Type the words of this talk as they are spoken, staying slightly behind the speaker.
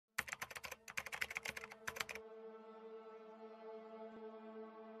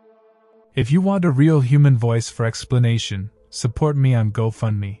If you want a real human voice for explanation, support me on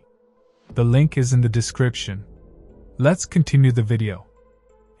GoFundMe. The link is in the description. Let's continue the video.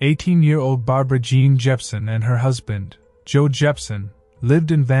 18-year-old Barbara Jean Jepson and her husband, Joe Jepson,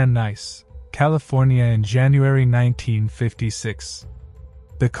 lived in Van Nuys, California in January 1956.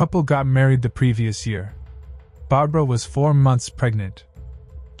 The couple got married the previous year. Barbara was 4 months pregnant.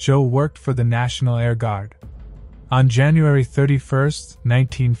 Joe worked for the National Air Guard. On January 31,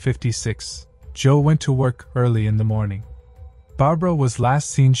 1956, Joe went to work early in the morning. Barbara was last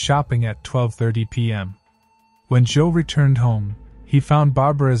seen shopping at 12:30 p.m. When Joe returned home, he found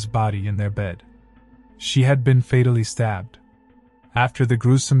Barbara's body in their bed. She had been fatally stabbed. After the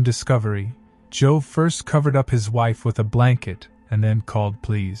gruesome discovery, Joe first covered up his wife with a blanket and then called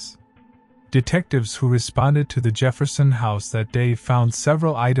police. Detectives who responded to the Jefferson house that day found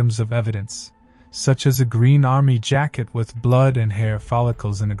several items of evidence, such as a green army jacket with blood and hair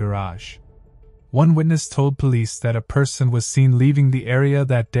follicles in a garage. One witness told police that a person was seen leaving the area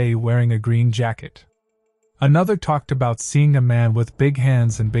that day wearing a green jacket. Another talked about seeing a man with big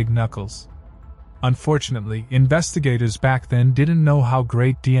hands and big knuckles. Unfortunately, investigators back then didn't know how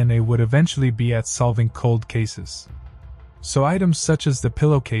great DNA would eventually be at solving cold cases. So items such as the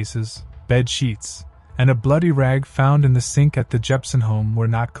pillowcases, bed sheets, and a bloody rag found in the sink at the Jepson home were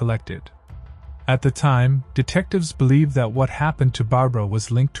not collected. At the time, detectives believed that what happened to Barbara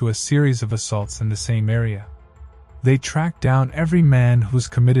was linked to a series of assaults in the same area. They tracked down every man who's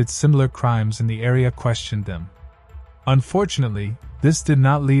committed similar crimes in the area, questioned them. Unfortunately, this did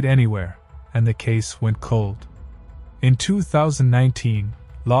not lead anywhere, and the case went cold. In 2019,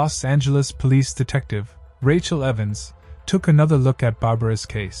 Los Angeles police detective Rachel Evans took another look at Barbara's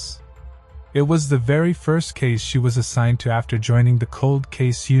case. It was the very first case she was assigned to after joining the cold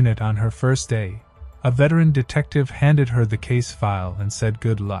case unit on her first day. A veteran detective handed her the case file and said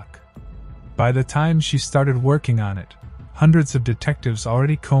good luck. By the time she started working on it, hundreds of detectives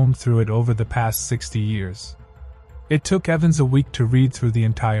already combed through it over the past 60 years. It took Evans a week to read through the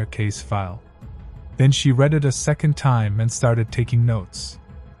entire case file. Then she read it a second time and started taking notes.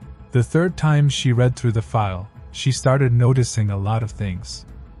 The third time she read through the file, she started noticing a lot of things.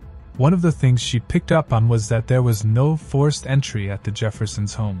 One of the things she picked up on was that there was no forced entry at the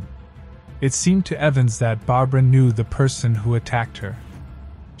Jeffersons' home. It seemed to Evans that Barbara knew the person who attacked her.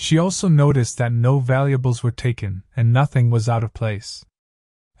 She also noticed that no valuables were taken and nothing was out of place.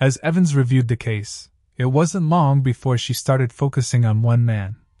 As Evans reviewed the case, it wasn't long before she started focusing on one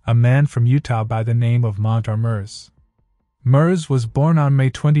man, a man from Utah by the name of Montar Mers. Mers was born on May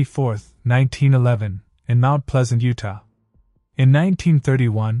 24, 1911, in Mount Pleasant, Utah. In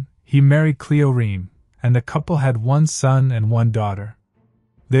 1931, he married Cleo Ream, and the couple had one son and one daughter.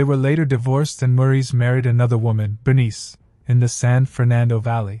 They were later divorced and Mers married another woman, Bernice, in the San Fernando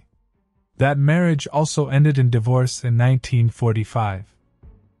Valley. That marriage also ended in divorce in 1945,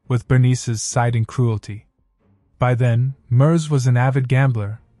 with Bernice's citing cruelty. By then, Mers was an avid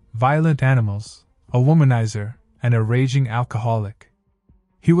gambler, violent animals, a womanizer, and a raging alcoholic.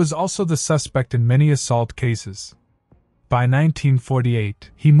 He was also the suspect in many assault cases. By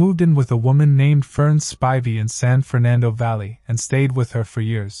 1948, he moved in with a woman named Fern Spivey in San Fernando Valley and stayed with her for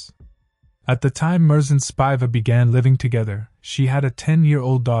years. At the time Mers and Spiva began living together, she had a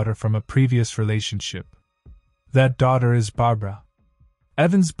 10-year-old daughter from a previous relationship. That daughter is Barbara.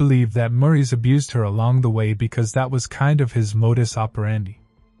 Evans believed that Mers abused her along the way because that was kind of his modus operandi.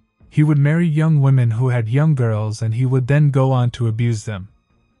 He would marry young women who had young girls and he would then go on to abuse them.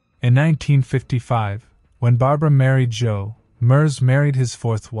 In 1955, when Barbara married Joe, Mers married his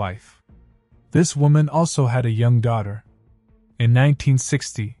fourth wife. This woman also had a young daughter. In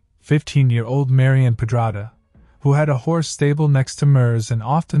 1960, 15-year-old Marian Pedrada, who had a horse stable next to Mers and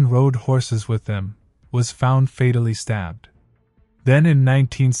often rode horses with them, was found fatally stabbed. Then in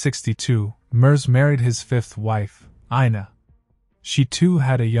 1962, Mers married his fifth wife, Ina. She too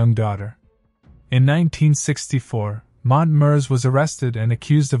had a young daughter. In 1964, Mont Mers was arrested and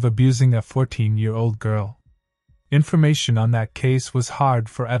accused of abusing a 14-year-old girl. Information on that case was hard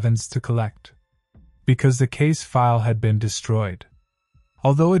for Evans to collect, because the case file had been destroyed.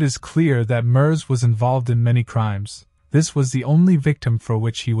 Although it is clear that Mers was involved in many crimes, this was the only victim for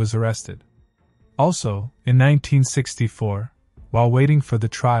which he was arrested. Also, in 1964, while waiting for the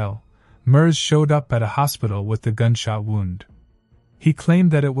trial, Mers showed up at a hospital with a gunshot wound. He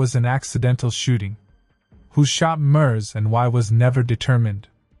claimed that it was an accidental shooting. Who shot Mers and why was never determined.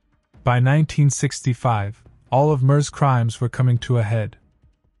 By 1965, all of Mers' crimes were coming to a head.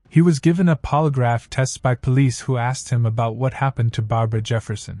 He was given a polygraph test by police who asked him about what happened to Barbara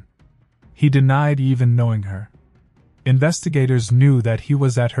Jefferson. He denied even knowing her. Investigators knew that he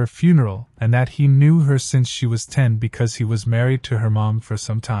was at her funeral and that he knew her since she was 10 because he was married to her mom for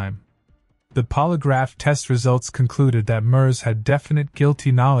some time. The polygraph test results concluded that Mers had definite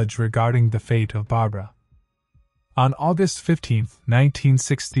guilty knowledge regarding the fate of Barbara. On August 15,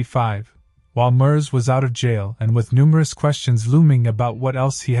 1965, while Mers was out of jail and with numerous questions looming about what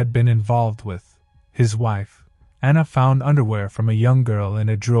else he had been involved with, his wife, Anna, found underwear from a young girl in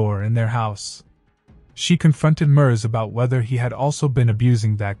a drawer in their house. She confronted Mers about whether he had also been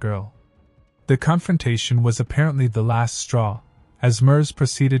abusing that girl. The confrontation was apparently the last straw, as Mers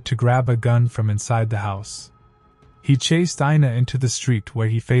proceeded to grab a gun from inside the house. He chased Ina into the street where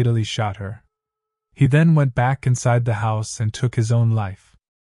he fatally shot her. He then went back inside the house and took his own life.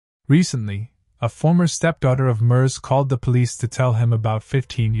 Recently, a former stepdaughter of Mers called the police to tell him about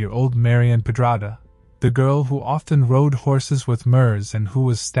 15-year-old Marian Pedrada, the girl who often rode horses with Mers and who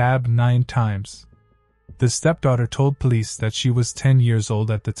was stabbed 9 times. The stepdaughter told police that she was 10 years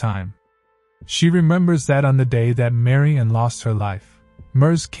old at the time. She remembers that on the day that Marian lost her life,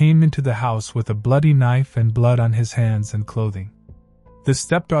 Mers came into the house with a bloody knife and blood on his hands and clothing. The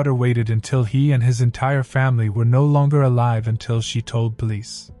stepdaughter waited until he and his entire family were no longer alive until she told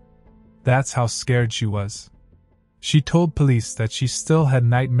police. That's how scared she was. She told police that she still had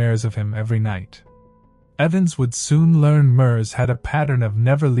nightmares of him every night. Evans would soon learn Mers had a pattern of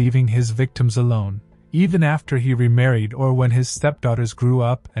never leaving his victims alone, even after he remarried or when his stepdaughters grew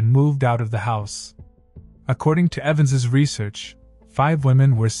up and moved out of the house. According to Evans's research, 5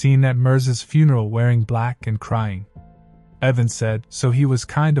 women were seen at Mers's funeral wearing black and crying. Evans said, so he was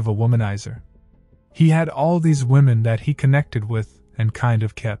kind of a womanizer. He had all these women that he connected with and kind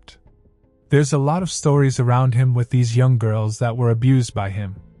of kept. There's a lot of stories around him with these young girls that were abused by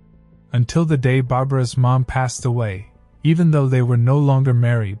him. Until the day Barbara's mom passed away, even though they were no longer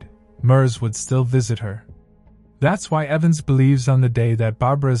married, Mers would still visit her. That's why Evans believes on the day that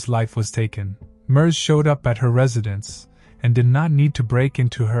Barbara's life was taken, Mers showed up at her residence and did not need to break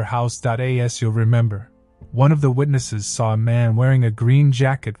into her house. As you'll remember, one of the witnesses saw a man wearing a green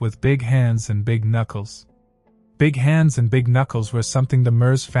jacket with big hands and big knuckles. Big hands and big knuckles were something the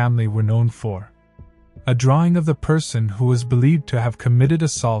Mers family were known for. A drawing of the person who was believed to have committed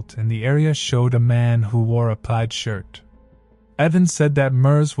assault in the area showed a man who wore a plaid shirt. Evans said that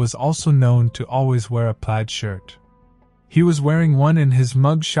Mers was also known to always wear a plaid shirt. He was wearing one in his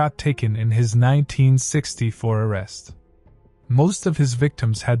mug shot taken in his 1964 arrest. Most of his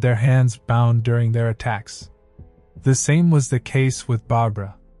victims had their hands bound during their attacks. The same was the case with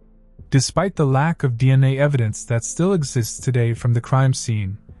Barbara. Despite the lack of DNA evidence that still exists today from the crime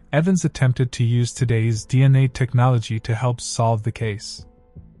scene, Evans attempted to use today's DNA technology to help solve the case.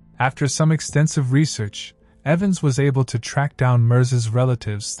 After some extensive research, Evans was able to track down Mers's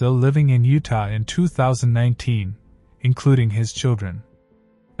relatives still living in Utah in 2019, including his children.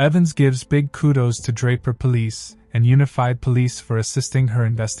 Evans gives big kudos to Draper Police and Unified Police for assisting her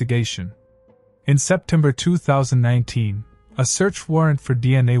investigation. In September 2019, a search warrant for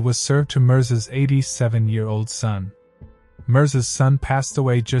DNA was served to Mers's 87-year-old son. Mers's son passed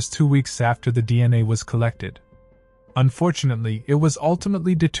away just 2 weeks after the DNA was collected. Unfortunately, it was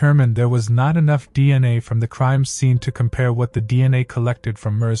ultimately determined there was not enough DNA from the crime scene to compare what the DNA collected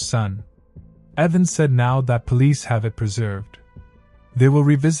from Mers's son. Evans said now that police have it preserved. They will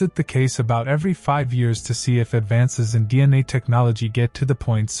revisit the case about every 5 years to see if advances in DNA technology get to the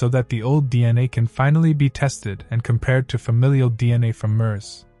point so that the old DNA can finally be tested and compared to familial DNA from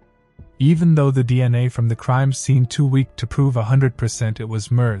Mers. Even though the DNA from the crime scene too weak to prove 100% it was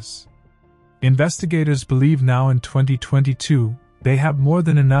Mers. Investigators believe now in 2022, they have more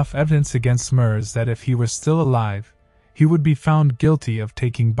than enough evidence against Mers that if he were still alive, he would be found guilty of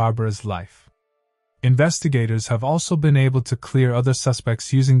taking Barbara's life. Investigators have also been able to clear other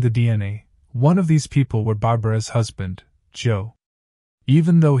suspects using the DNA. One of these people were Barbara's husband, Joe.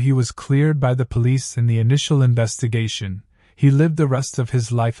 Even though he was cleared by the police in the initial investigation, he lived the rest of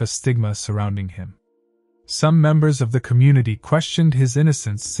his life a stigma surrounding him. Some members of the community questioned his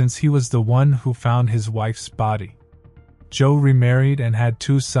innocence since he was the one who found his wife's body. Joe remarried and had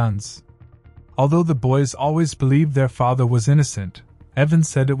 2 sons. Although the boys always believed their father was innocent, Evans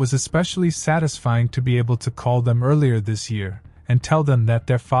said it was especially satisfying to be able to call them earlier this year and tell them that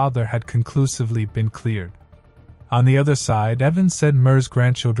their father had conclusively been cleared. On the other side, Evans said Mers'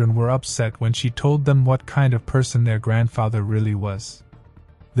 grandchildren were upset when she told them what kind of person their grandfather really was.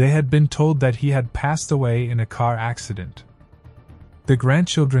 They had been told that he had passed away in a car accident. The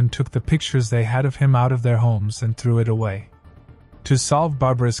grandchildren took the pictures they had of him out of their homes and threw it away. To solve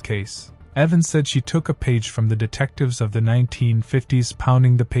Barbara's case, Evans said she took a page from the detectives of the 1950s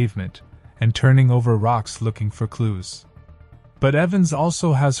pounding the pavement, and turning over rocks looking for clues. But Evans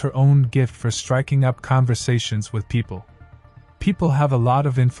also has her own gift for striking up conversations with people. People have a lot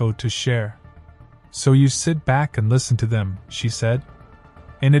of info to share. So you sit back and listen to them, she said.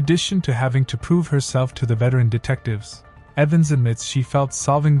 In addition to having to prove herself to the veteran detectives, Evans admits she felt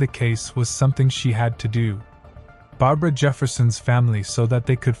solving the case was something she had to do. Barbara Jefferson's family so that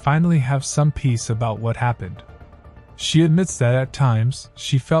they could finally have some peace about what happened. She admits that at times,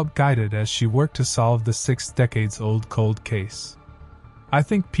 she felt guided as she worked to solve the 6 decades-old cold case. I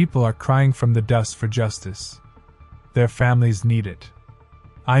think people are crying from the dust for justice. Their families need it.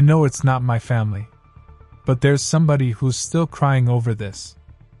 I know it's not my family. But there's somebody who's still crying over this.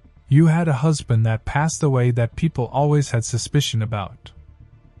 You had a husband that passed away that people always had suspicion about.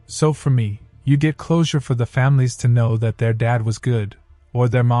 So for me, you get closure for the families to know that their dad was good, or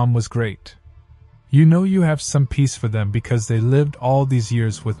their mom was great. You know you have some peace for them because they lived all these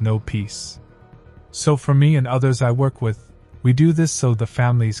years with no peace. So for me and others I work with, we do this so the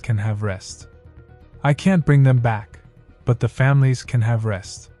families can have rest. I can't bring them back, but the families can have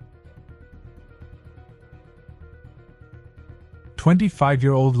rest.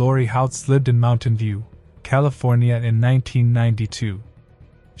 25-year-old Lori Houts lived in Mountain View, California in 1992.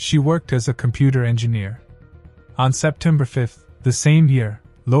 She worked as a computer engineer. On September 5th, the same year,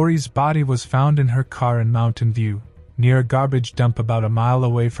 Lori's body was found in her car in Mountain View, near a garbage dump about a mile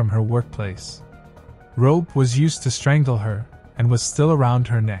away from her workplace. Rope was used to strangle her, and was still around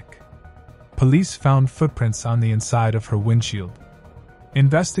her neck. Police found footprints on the inside of her windshield.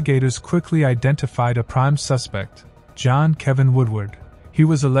 Investigators quickly identified a prime suspect, John Kevin Woodward. He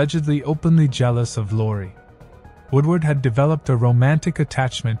was allegedly openly jealous of Lori. Woodward had developed a romantic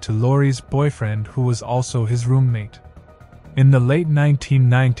attachment to Lori's boyfriend who was also his roommate. In the late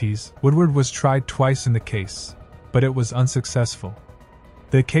 1990s, Woodward was tried twice in the case, but it was unsuccessful.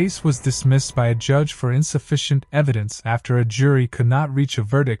 The case was dismissed by a judge for insufficient evidence after a jury could not reach a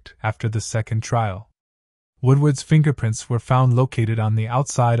verdict after the second trial. Woodward's fingerprints were found located on the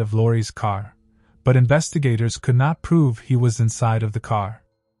outside of Lori's car, but investigators could not prove he was inside of the car.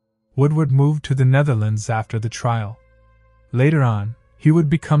 Woodward moved to the Netherlands after the trial. Later on, he would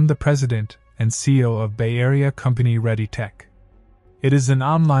become the president and CEO of Bay Area company Ready Tech. It is an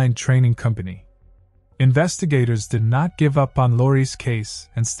online training company. Investigators did not give up on Lori's case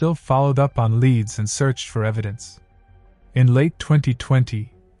and still followed up on leads and searched for evidence. In late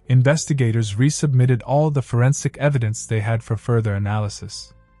 2020, investigators resubmitted all the forensic evidence they had for further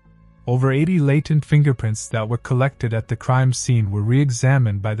analysis. Over 80 latent fingerprints that were collected at the crime scene were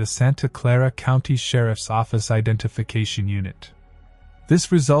re-examined by the Santa Clara County Sheriff's Office Identification Unit.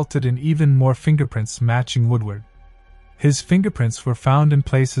 This resulted in even more fingerprints matching Woodward. His fingerprints were found in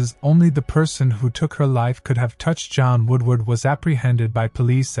places only the person who took her life could have touched. John Woodward was apprehended by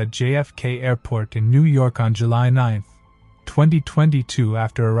police at JFK Airport in New York on July 9, 2022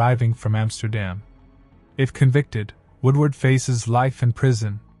 after arriving from Amsterdam. If convicted, Woodward faces life in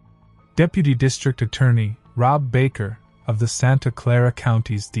prison. Deputy District Attorney Rob Baker of the Santa Clara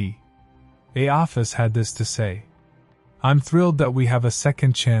County's D.A. office had this to say: "I'm thrilled that we have a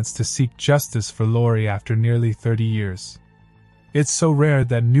second chance to seek justice for Lori after nearly 30 years. It's so rare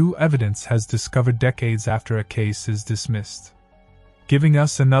that new evidence has discovered decades after a case is dismissed, giving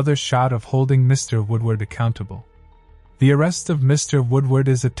us another shot of holding Mr. Woodward accountable. The arrest of Mr. Woodward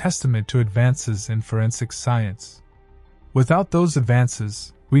is a testament to advances in forensic science. Without those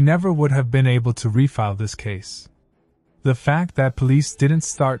advances, we never would have been able to refile this case. The fact that police didn't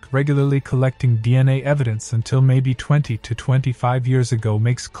start regularly collecting DNA evidence until maybe 20 to 25 years ago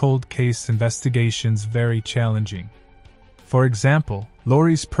makes cold case investigations very challenging. For example,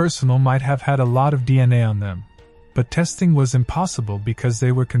 Lori's personal might have had a lot of DNA on them, but testing was impossible because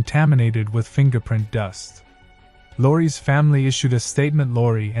they were contaminated with fingerprint dust. Lori's family issued a statement.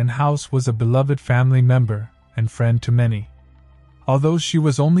 Lori and House was a beloved family member and friend to many. Although she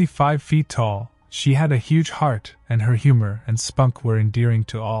was only 5 feet tall, she had a huge heart, and her humor and spunk were endearing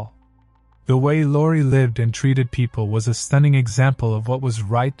to all. The way Lori lived and treated people was a stunning example of what was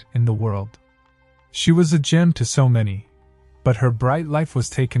right in the world. She was a gem to so many, but her bright life was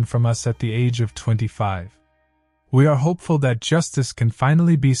taken from us at the age of 25. We are hopeful that justice can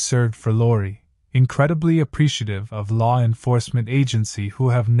finally be served for Lori, incredibly appreciative of law enforcement agencies who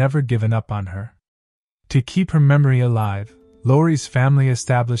have never given up on her." To keep her memory alive, Lori's family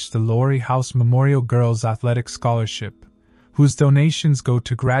established the Lori House Memorial Girls Athletic Scholarship, whose donations go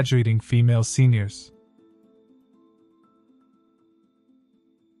to graduating female seniors.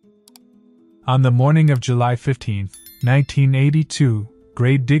 On the morning of July 15, 1982,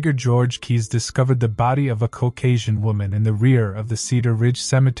 grave digger George Keyes discovered the body of a Caucasian woman in the rear of the Cedar Ridge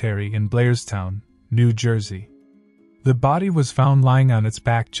Cemetery in Blairstown, New Jersey. The body was found lying on its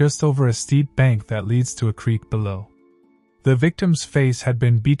back just over a steep bank that leads to a creek below. The victim's face had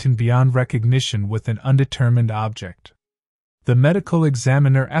been beaten beyond recognition with an undetermined object. The medical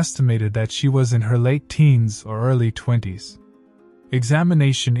examiner estimated that she was in her late teens or early 20s.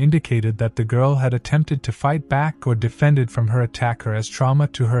 Examination indicated that the girl had attempted to fight back or defended from her attacker as trauma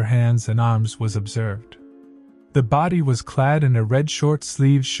to her hands and arms was observed. The body was clad in a red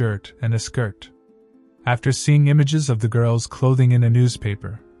short-sleeved shirt and a skirt. After seeing images of the girl's clothing in a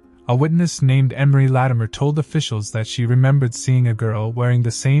newspaper, a witness named Emery Latimer told officials that she remembered seeing a girl wearing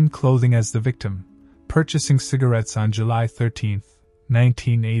the same clothing as the victim, purchasing cigarettes on July 13,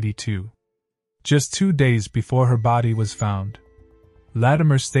 1982. Just 2 days before her body was found.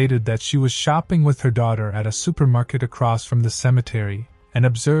 Latimer stated that she was shopping with her daughter at a supermarket across from the cemetery and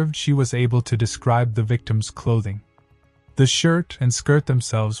observed she was able to describe the victim's clothing. The shirt and skirt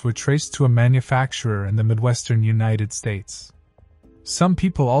themselves were traced to a manufacturer in the Midwestern United States. Some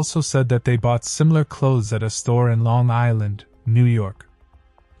people also said that they bought similar clothes at a store in Long Island, New York.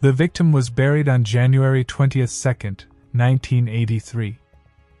 The victim was buried on January 22, 1983,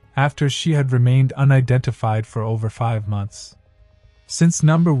 after she had remained unidentified for over 5 months. Since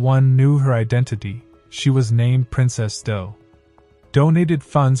number 1 knew her identity, she was named Princess Doe. Donated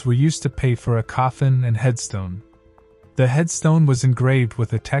funds were used to pay for a coffin and headstone. The headstone was engraved with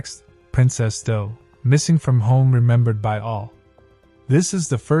the text, Princess Doe, missing from home remembered by all. This is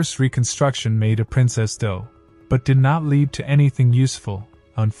the first reconstruction made of Princess Doe, but did not lead to anything useful,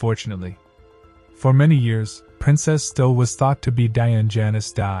 unfortunately. For many years, Princess Doe was thought to be Diane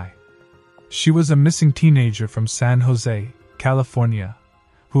Janice Dye. She was a missing teenager from San Jose, California,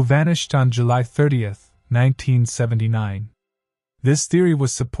 who vanished on July 30, 1979. This theory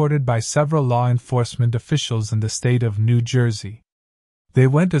was supported by several law enforcement officials in the state of New Jersey. They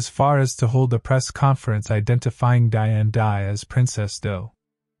went as far as to hold a press conference identifying Diane Dye as Princess Doe.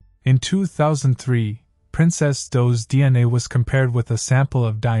 In 2003, Princess Doe's DNA was compared with a sample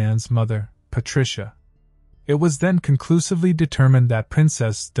of Diane's mother, Patricia. It was then conclusively determined that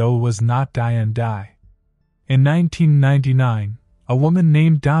Princess Doe was not Diane Dye. In 1999, a woman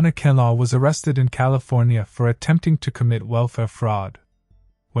named Donna Kenlaw was arrested in California for attempting to commit welfare fraud.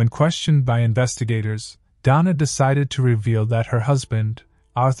 When questioned by investigators, Donna decided to reveal that her husband,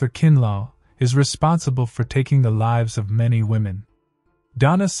 Arthur Kinlaw, is responsible for taking the lives of many women.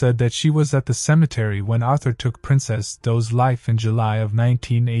 Donna said that she was at the cemetery when Arthur took Princess Doe's life in July of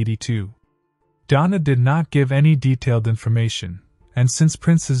 1982. Donna did not give any detailed information, and since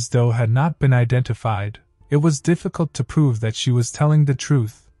Princess Doe had not been identified, it was difficult to prove that she was telling the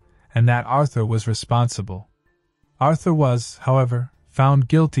truth, and that Arthur was responsible. Arthur was, however, found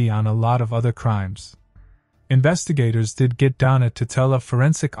guilty on a lot of other crimes. Investigators did get Donna to tell a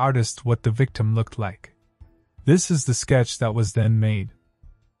forensic artist what the victim looked like. This is the sketch that was then made.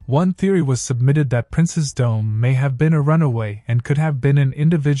 One theory was submitted that Princess Doe may have been a runaway and could have been an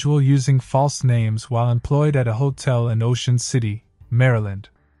individual using false names while employed at a hotel in Ocean City, Maryland.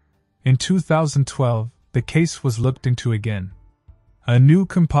 In 2012, the case was looked into again. A new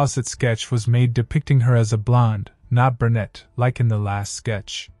composite sketch was made depicting her as a blonde, not brunette, like in the last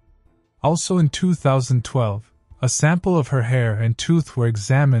sketch. Also in 2012, a sample of her hair and tooth were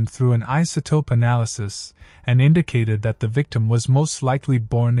examined through an isotope analysis and indicated that the victim was most likely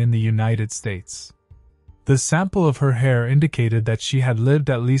born in the United States. The sample of her hair indicated that she had lived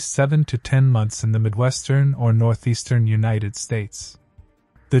at least 7 to 10 months in the Midwestern or Northeastern United States.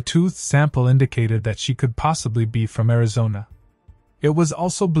 The tooth sample indicated that she could possibly be from Arizona. It was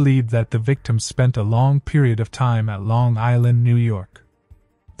also believed that the victim spent a long period of time at Long Island, New York.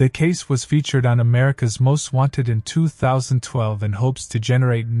 The case was featured on America's Most Wanted in 2012 in hopes to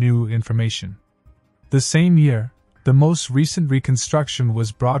generate new information. The same year, the most recent reconstruction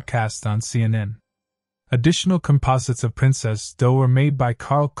was broadcast on CNN. Additional composites of Princess Doe were made by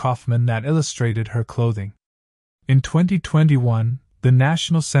Carl Kaufman that illustrated her clothing. In 2021, the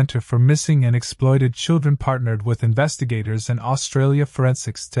National Center for Missing and Exploited Children partnered with investigators and Australia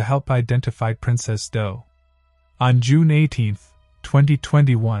Forensics to help identify Princess Doe. On June 18,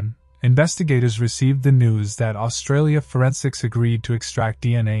 2021, investigators received the news that Australia Forensics agreed to extract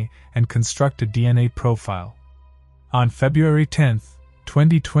DNA and construct a DNA profile. On February 10,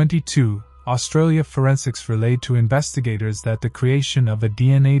 2022, Australia Forensics relayed to investigators that the creation of a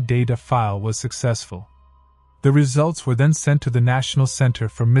DNA data file was successful. The results were then sent to the National Center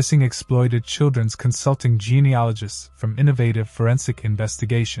for Missing Exploited Children's consulting genealogists from Innovative Forensic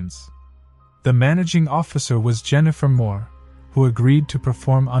Investigations. The managing officer was Jennifer Moore, who agreed to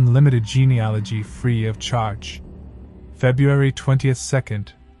perform unlimited genealogy free of charge. February 22,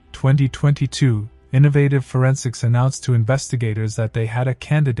 2022, Innovative Forensics announced to investigators that they had a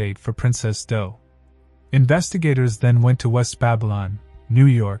candidate for Princess Doe. Investigators then went to West Babylon, New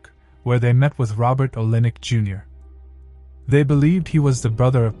York, where they met with Robert Olenek Jr. They believed he was the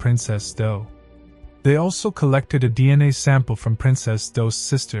brother of Princess Doe. They also collected a DNA sample from Princess Doe's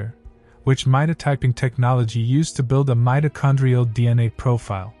sister, which mitotyping technology used to build a mitochondrial DNA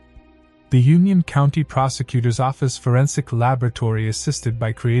profile. The Union County Prosecutor's Office Forensic Laboratory assisted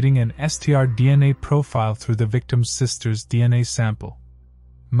by creating an STR-DNA profile through the victim's sister's DNA sample.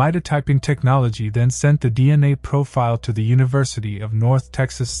 Mitotyping technology then sent the DNA profile to the University of North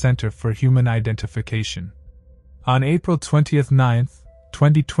Texas Center for Human Identification. On April 29,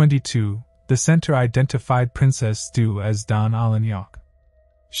 2022, the center identified Princess Doe as Dawn Alanyok.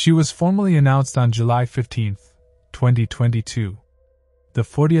 She was formally announced on July 15, 2022. The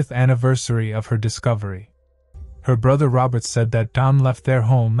 40th anniversary of her discovery. Her brother Robert said that Dawn left their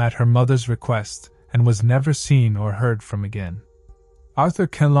home at her mother's request and was never seen or heard from again. Arthur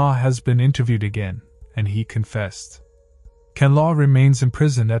Kenlaw has been interviewed again, and he confessed. Kenlaw remains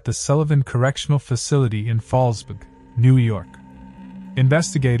imprisoned at the Sullivan Correctional Facility in Fallsburg, New York.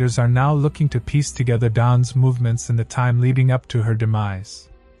 Investigators are now looking to piece together Dawn's movements in the time leading up to her demise.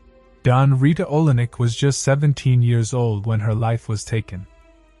 Dawn Rita Olenek was just 17 years old when her life was taken.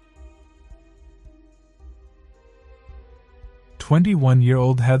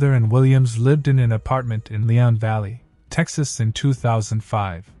 21-year-old Heather Ann Williams lived in an apartment in Leon Valley, Texas in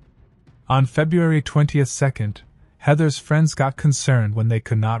 2005. On February 22, Heather's friends got concerned when they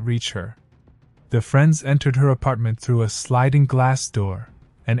could not reach her. The friends entered her apartment through a sliding glass door,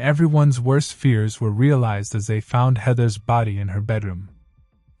 and everyone's worst fears were realized as they found Heather's body in her bedroom.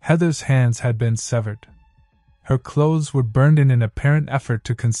 Heather's hands had been severed. Her clothes were burned in an apparent effort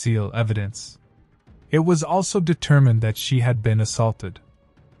to conceal evidence. It was also determined that she had been assaulted.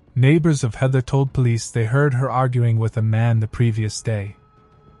 Neighbors of Heather told police they heard her arguing with a man the previous day.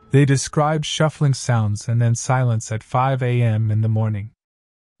 They described shuffling sounds and then silence at 5 a.m. in the morning.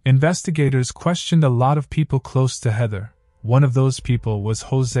 Investigators questioned a lot of people close to Heather. One of those people was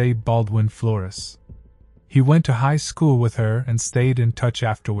Jose Baldwin Flores. He went to high school with her and stayed in touch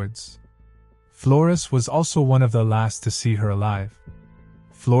afterwards. Flores was also one of the last to see her alive.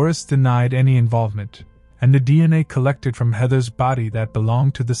 Flores denied any involvement, and the DNA collected from Heather's body that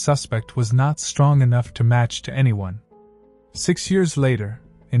belonged to the suspect was not strong enough to match to anyone. 6 years later,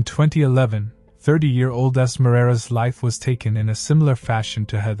 in 2011, 30-year-old Esmeralda's life was taken in a similar fashion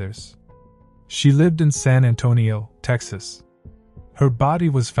to Heather's. She lived in San Antonio, Texas. Her body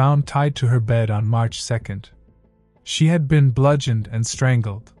was found tied to her bed on March 2nd. She had been bludgeoned and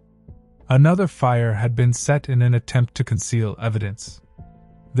strangled. Another fire had been set in an attempt to conceal evidence.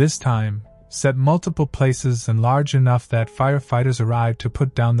 This time, set multiple places and large enough that firefighters arrived to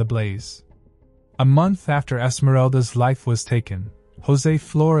put down the blaze. A month after Esmeralda's life was taken, Jose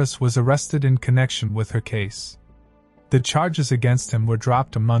Flores was arrested in connection with her case. The charges against him were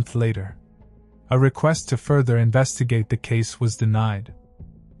dropped a month later. A request to further investigate the case was denied.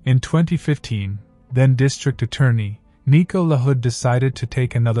 In 2015, then District Attorney Nico LaHood decided to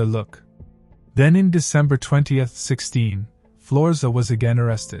take another look. Then in December 2016, Flores was again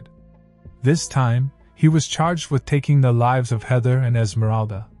arrested. This time, he was charged with taking the lives of Heather and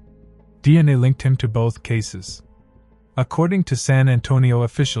Esmeralda. DNA linked him to both cases. According to San Antonio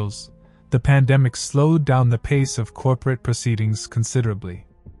officials, the pandemic slowed down the pace of corporate proceedings considerably.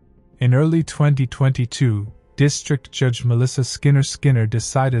 In early 2022, District Judge Melissa Skinner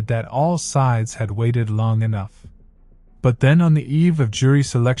decided that all sides had waited long enough. But then on the eve of jury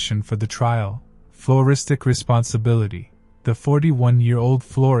selection for the trial, Floristic responsibility, the 41-year-old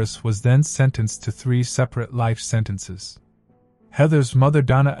Flores was then sentenced to 3 separate life sentences. Heather's mother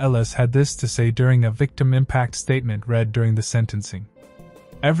Donna Ellis had this to say during a victim impact statement read during the sentencing.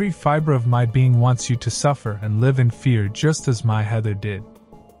 "Every fiber of my being wants you to suffer and live in fear just as my Heather did.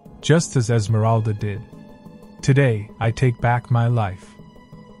 Just as Esmeralda did. Today, I take back my life.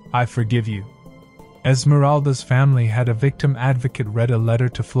 I forgive you." Esmeralda's family had a victim advocate read a letter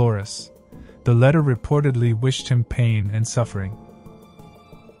to Flores. The letter reportedly wished him pain and suffering.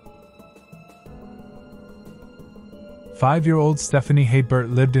 5-year-old Stephanie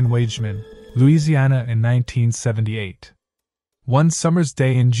Haybert lived in Wageman, Louisiana in 1978. One summer's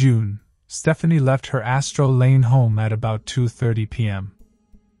day in June, Stephanie left her Astro Lane home at about 2:30 p.m.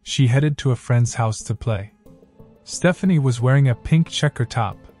 She headed to a friend's house to play. Stephanie was wearing a pink checker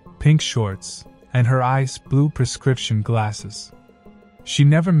top, pink shorts, and her ice blue prescription glasses. She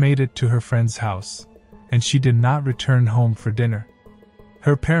never made it to her friend's house, and she did not return home for dinner.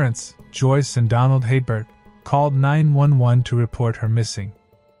 Her parents, Joyce and Donald Haybert, called 911 to report her missing.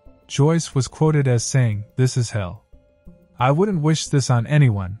 Joyce was quoted as saying, "This is hell. I wouldn't wish this on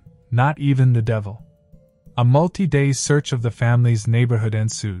anyone, not even the devil." A multi-day search of the family's neighborhood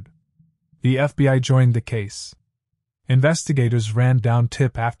ensued. The FBI joined the case. Investigators ran down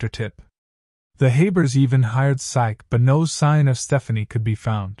tip after tip. The Habers even hired psych, but no sign of Stephanie could be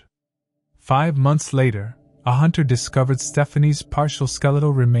found. 5 months later, a hunter discovered Stephanie's partial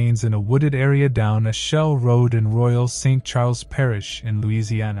skeletal remains in a wooded area down a shell road in Royal St. Charles Parish in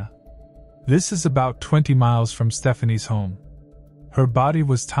Louisiana. This is about 20 miles from Stephanie's home. Her body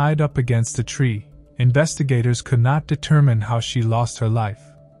was tied up against a tree. Investigators could not determine how she lost her life,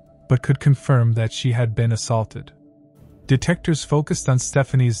 but could confirm that she had been assaulted. Detectives focused on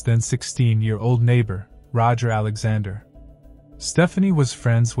Stephanie's then 16-year-old neighbor, Roger Alexander. Stephanie was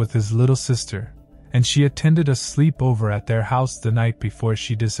friends with his little sister, and she attended a sleepover at their house the night before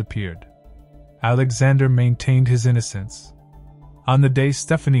she disappeared. Alexander maintained his innocence. On the day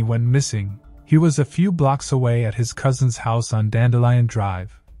Stephanie went missing, he was a few blocks away at his cousin's house on Dandelion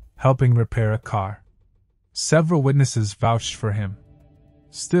Drive, helping repair a car. Several witnesses vouched for him.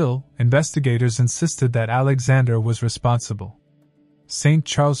 Still, investigators insisted that Alexander was responsible. St.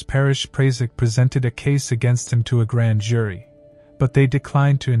 Charles Parish Prasic presented a case against him to a grand jury, but they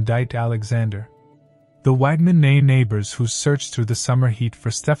declined to indict Alexander. The Wagner neighbors who searched through the summer heat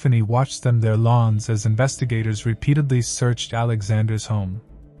for Stephanie watched them their lawns as investigators repeatedly searched Alexander's home.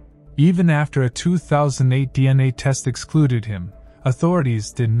 Even after a 2008 DNA test excluded him,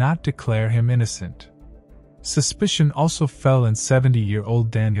 authorities did not declare him innocent. Suspicion also fell on 70-year-old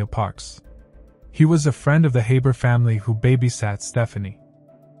Daniel Parks. He was a friend of the Haber family who babysat Stephanie.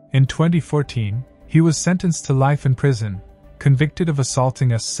 In 2014, he was sentenced to life in prison, convicted of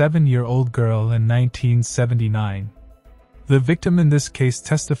assaulting a 7-year-old girl in 1979. The victim in this case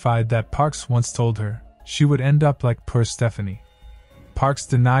testified that Parks once told her she would end up like poor Stephanie. Parks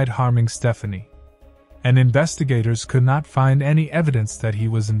denied harming Stephanie, and investigators could not find any evidence that he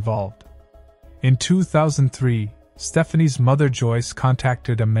was involved. In 2003, Stephanie's mother Joyce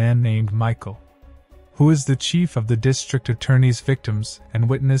contacted a man named Michael, who is the chief of the district attorney's Victims and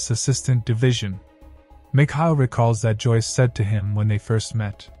Witness Assistant Division. Mikhail recalls that Joyce said to him when they first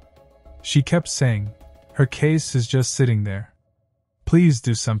met. She kept saying, "Her case is just sitting there. Please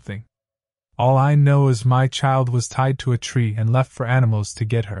do something. All I know is my child was tied to a tree and left for animals to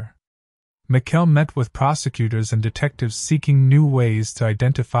get her." Mikhail met with prosecutors and detectives seeking new ways to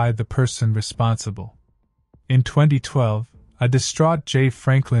identify the person responsible. In 2012, a distraught Jay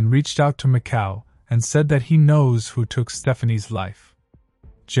Franklin reached out to Mikhail and said that he knows who took Stephanie's life.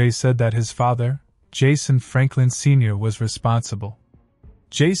 Jay said that his father, Jason Franklin Sr., was responsible.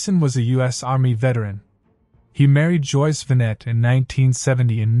 Jason was a U.S. Army veteran. He married Joyce Vinette in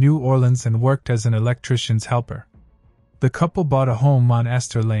 1970 in New Orleans and worked as an electrician's helper. The couple bought a home on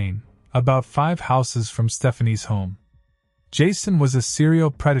Esther Lane, about 5 houses from Stephanie's home. Jason was a serial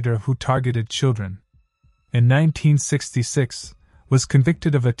predator who targeted children. In 1966, was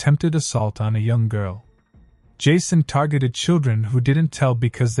convicted of attempted assault on a young girl. Jason targeted children who didn't tell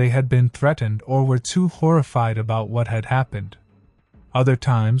because they had been threatened or were too horrified about what had happened. Other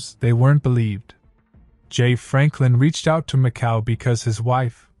times, they weren't believed. Jay Franklin reached out to Mikhail because his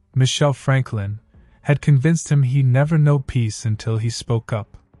wife, Michelle Franklin, had convinced him he'd never know peace until he spoke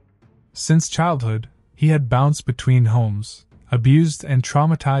up. Since childhood, he had bounced between homes, abused and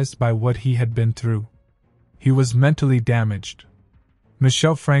traumatized by what he had been through. He was mentally damaged.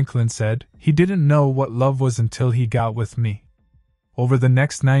 Michelle Franklin said, "He didn't know what love was until he got with me." Over the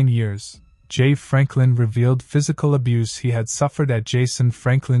next 9 years, Jay Franklin revealed physical abuse he had suffered at Jason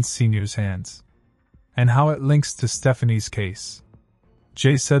Franklin Sr.'s hands, and how it links to Stephanie's case.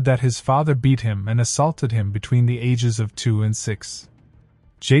 Jay said that his father beat him and assaulted him between the ages of 2 and 6.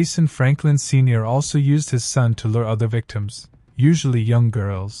 Jason Franklin Sr. also used his son to lure other victims, usually young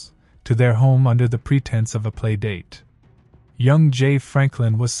girls, to their home under the pretense of a play date. Young Jay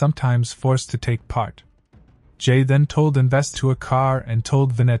Franklin was sometimes forced to take part. Jay then told invest to a car and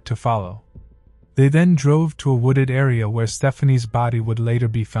told Vinette to follow. They then drove to a wooded area where Stephanie's body would later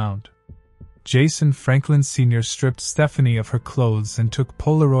be found. Jason Franklin Sr. stripped Stephanie of her clothes and took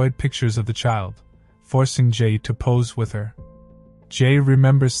Polaroid pictures of the child, forcing Jay to pose with her. Jay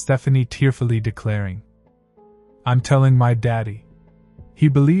remembers Stephanie tearfully declaring, "I'm telling my daddy." He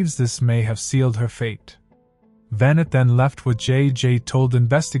believes this may have sealed her fate. Vanette then left with Jay. Jay told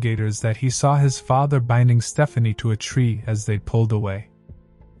investigators that he saw his father binding Stephanie to a tree as they pulled away.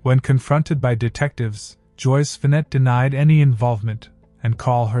 When confronted by detectives, Joyce Vinette denied any involvement and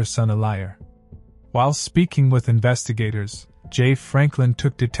called her son a liar. While speaking with investigators, Jay Franklin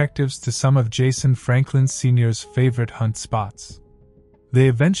took detectives to some of Jason Franklin Sr.'s favorite hunt spots. They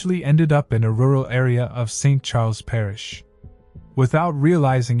eventually ended up in a rural area of St. Charles Parish. Without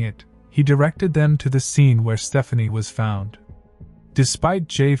realizing it, he directed them to the scene where Stephanie was found. Despite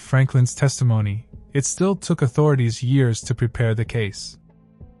Jay Franklin's testimony, it still took authorities years to prepare the case.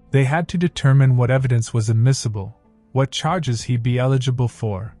 They had to determine what evidence was admissible, what charges he'd be eligible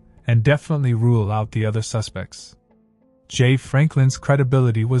for, and definitely rule out the other suspects. Jay Franklin's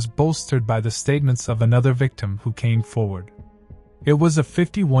credibility was bolstered by the statements of another victim who came forward. It was a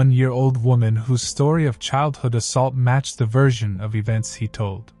 51-year-old woman whose story of childhood assault matched the version of events he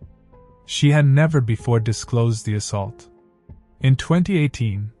told. She had never before disclosed the assault. In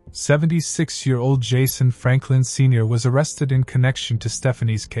 2018, 76-year-old Jason Franklin Sr. was arrested in connection to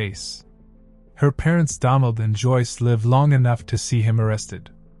Stephanie's case. Her parents Donald and Joyce lived long enough to see him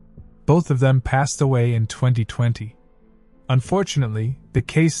arrested. Both of them passed away in 2020. Unfortunately, the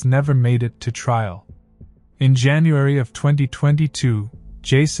case never made it to trial. In January of 2022,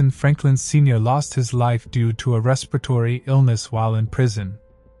 Jason Franklin Sr. lost his life due to a respiratory illness while in prison.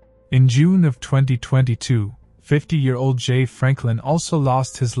 In June of 2022, 50-year-old Jay Franklin also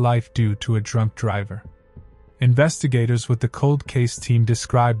lost his life due to a drunk driver. Investigators with the cold case team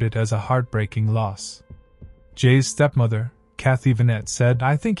described it as a heartbreaking loss. Jay's stepmother, Kathy Vanette, said,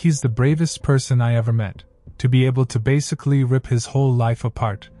 "I think he's the bravest person I ever met, to be able to basically rip his whole life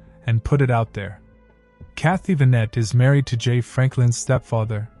apart and put it out there." Kathy Vanette is married to Jay Franklin's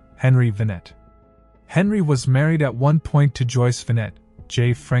stepfather, Henry Vanette. Henry was married at one point to Joyce Vanette,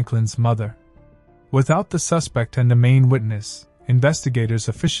 Jay Franklin's mother. Without the suspect and the main witness, investigators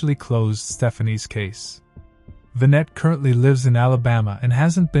officially closed Stephanie's case. Vanette currently lives in Alabama and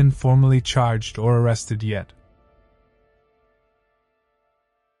hasn't been formally charged or arrested yet.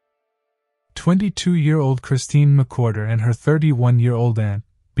 22-year-old Christine McWhorter and her 31-year-old aunt,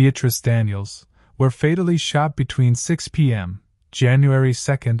 Beatrice Daniels, were fatally shot between 6 p.m., January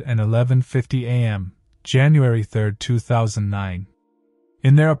 2nd and 11:50 a.m., January 3, 2009.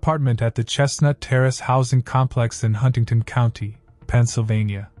 In their apartment at the Chestnut Terrace housing complex in Huntington County,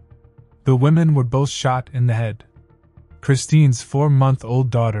 Pennsylvania. The women were both shot in the head. Christine's 4-month-old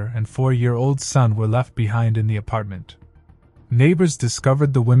daughter and 4-year-old son were left behind in the apartment. Neighbors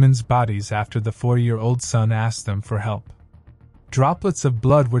discovered the women's bodies after the 4-year-old son asked them for help. Droplets of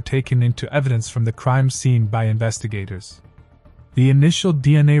blood were taken into evidence from the crime scene by investigators. The initial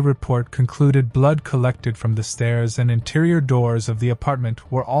DNA report concluded blood collected from the stairs and interior doors of the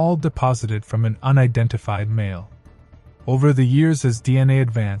apartment were all deposited from an unidentified male. Over the years, as DNA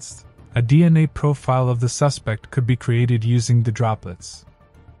advanced, a DNA profile of the suspect could be created using the droplets.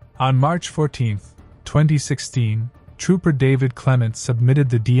 On March 14, 2016, Trooper David Clement submitted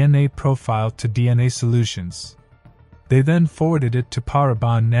the DNA profile to DNA Solutions. They then forwarded it to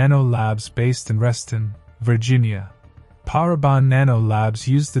Parabon Nano Labs based in Reston, Virginia. Parabon Nano Labs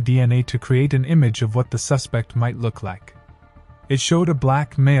used the DNA to create an image of what the suspect might look like. It showed a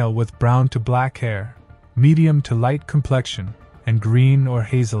black male with brown to black hair, medium to light complexion, and green or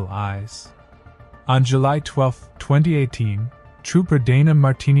hazel eyes. On July 12, 2018, Trooper Dana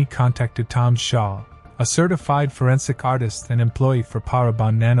Martini contacted Tom Shaw, a certified forensic artist and employee for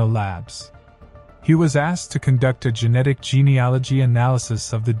Parabon Nano Labs. He was asked to conduct a genetic genealogy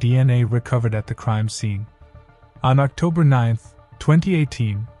analysis of the DNA recovered at the crime scene. On October 9,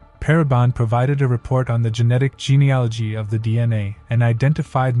 2018, Parabon provided a report on the genetic genealogy of the DNA and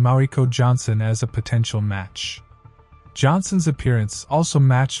identified Mauriko Johnson as a potential match. Johnson's appearance also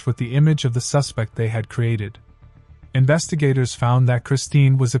matched with the image of the suspect they had created. Investigators found that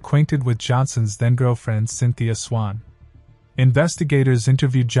Christine was acquainted with Johnson's then-girlfriend Cynthia Swan. Investigators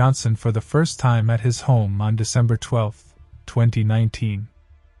interviewed Johnson for the first time at his home on December 12, 2019.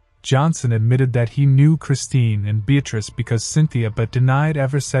 Johnson admitted that he knew Christine and Beatrice because Cynthia but denied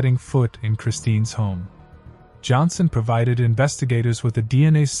ever setting foot in Christine's home. Johnson provided investigators with a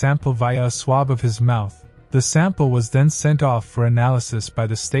DNA sample via a swab of his mouth. The sample was then sent off for analysis by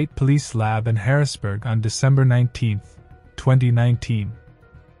the State Police Lab in Harrisburg on December 19, 2019.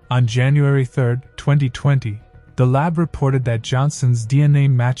 On January 3, 2020, the lab reported that Johnson's DNA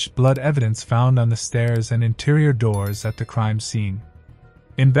matched blood evidence found on the stairs and interior doors at the crime scene.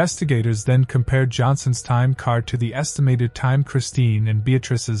 Investigators then compared Johnson's time card to the estimated time Christine and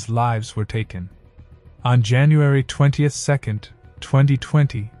Beatrice's lives were taken. On January 22,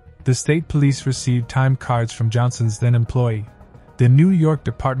 2020, the state police received time cards from Johnson's then-employee, the New York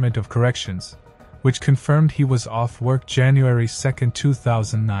Department of Corrections, which confirmed he was off work January 2,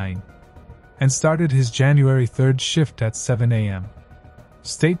 2009, and started his January 3 shift at 7 a.m.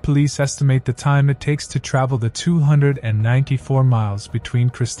 State police estimate the time it takes to travel the 294 miles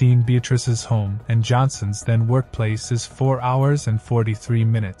between Christine Beatrice's home and Johnson's then workplace is 4 hours and 43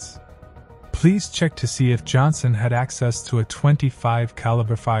 minutes. Police checked to see if Johnson had access to a .25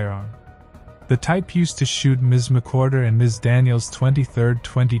 caliber firearm, the type used to shoot Ms. McWhorter and Ms. Daniels. 23,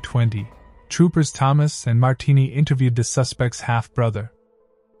 2020. Troopers Thomas and Martini interviewed the suspect's half-brother,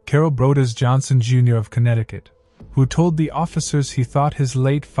 Carol Broders Johnson Jr. of Connecticut, who told the officers he thought his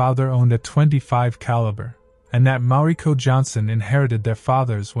late father owned a .25 caliber, and that Maurico Johnson inherited their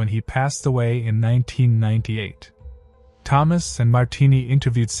father's when he passed away in 1998. Thomas and Martini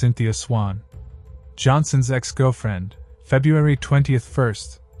interviewed Cynthia Swan, Johnson's ex-girlfriend, February 21,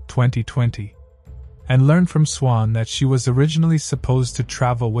 2020, and learned from Swan that she was originally supposed to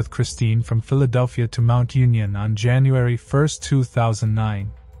travel with Christine from Philadelphia to Mount Union on January 1,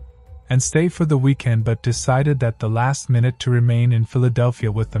 2009, and stay for the weekend but decided at the last minute to remain in Philadelphia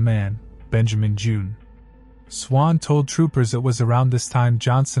with the man, Benjamin June. Swan told troopers it was around this time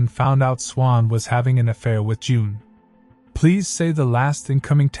Johnson found out Swan was having an affair with June. Please say the last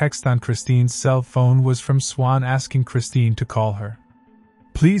incoming text on Christine's cell phone was from Swan asking Christine to call her.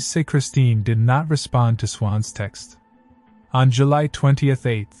 Please say Christine did not respond to Swan's text. On July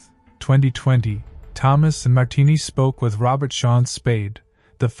 28, 2020, Thomas and Martini spoke with Robert Sean Spade,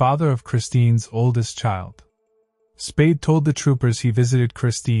 the father of Christine's oldest child. Spade told the troopers he visited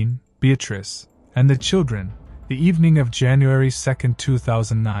Christine, Beatrice, and the children the evening of January 2,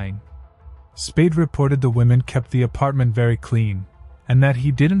 2009. Spade reported the women kept the apartment very clean, and that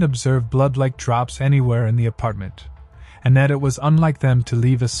he didn't observe blood-like drops anywhere in the apartment, and that it was unlike them to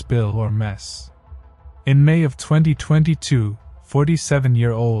leave a spill or mess. In May of 2022,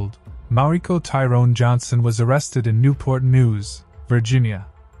 47-year-old Maurico Tyrone Johnson was arrested in Newport News, Virginia,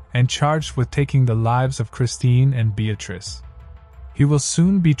 and charged with taking the lives of Christine and Beatrice. He will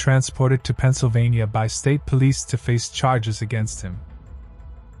soon be transported to Pennsylvania by state police to face charges against him.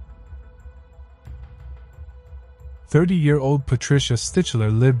 30-year-old Patricia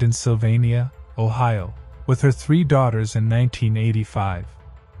Stichler lived in Sylvania, Ohio, with her 3 daughters in 1985.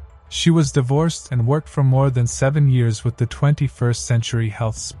 She was divorced and worked for more than 7 years with the 21st Century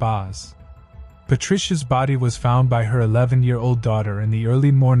Health Spas. Patricia's body was found by her 11-year-old daughter in the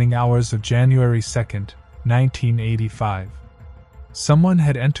early morning hours of January 2, 1985. Someone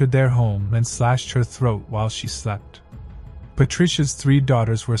had entered their home and slashed her throat while she slept. Patricia's 3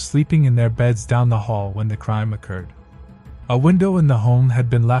 daughters were sleeping in their beds down the hall when the crime occurred. A window in the home had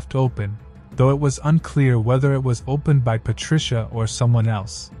been left open, though it was unclear whether it was opened by Patricia or someone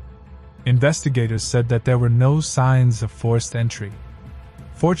else. Investigators said that there were no signs of forced entry.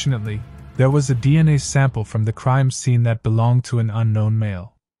 Fortunately, there was a DNA sample from the crime scene that belonged to an unknown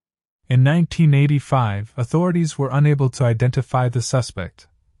male. In 1985, authorities were unable to identify the suspect,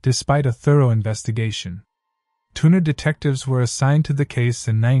 despite a thorough investigation. Tuner detectives were assigned to the case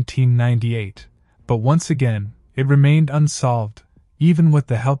in 1998, but once again, it remained unsolved, even with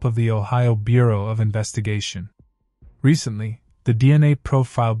the help of the Ohio Bureau of Investigation. Recently, the DNA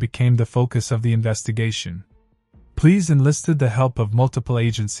profile became the focus of the investigation. Police enlisted the help of multiple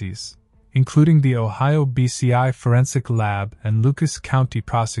agencies, including the Ohio BCI Forensic Lab and Lucas County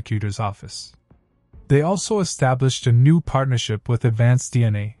Prosecutor's Office. They also established a new partnership with Advanced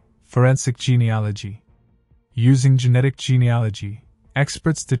DNA, Forensic Genealogy. Using genetic genealogy,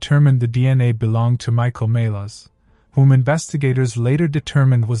 experts determined the DNA belonged to Michael Malas, whom investigators later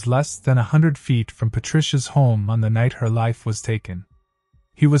determined was less than 100 feet from Patricia's home on the night her life was taken.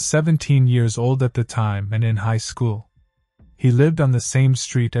 He was 17 years old at the time and in high school. He lived on the same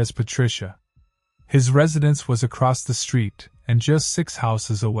street as Patricia. His residence was across the street and just 6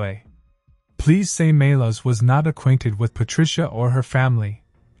 houses away. Police say Malas was not acquainted with Patricia or her family,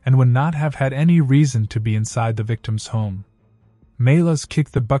 and would not have had any reason to be inside the victim's home. Malas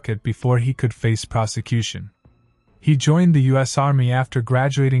kicked the bucket before he could face prosecution. He joined the U.S. Army after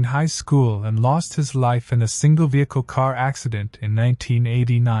graduating high school and lost his life in a single-vehicle car accident in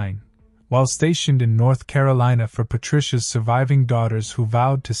 1989, while stationed in North Carolina for Patricia's surviving daughters who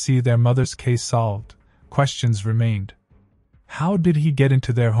vowed to see their mother's case solved. Questions remained. How did he get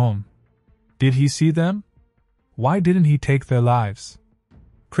into their home? Did he see them? Why didn't he take their lives?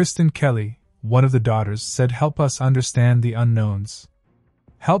 Kristen Kelly, one of the daughters, said, "Help us understand the unknowns.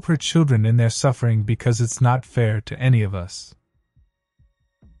 Help her children in their suffering because it's not fair to any of us."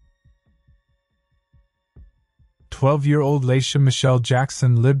 12-year-old Laisha Michelle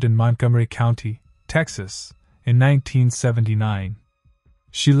Jackson lived in Montgomery County, Texas, in 1979.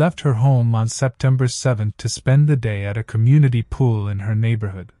 She left her home on September 7 to spend the day at a community pool in her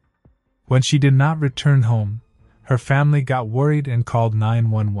neighborhood. When she did not return home, Her family got worried and called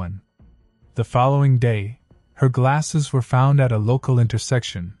 911. The following day, her glasses were found at a local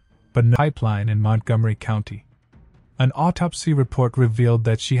intersection, but no pipeline in Montgomery County. An autopsy report revealed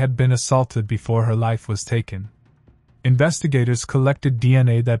that she had been assaulted before her life was taken. Investigators collected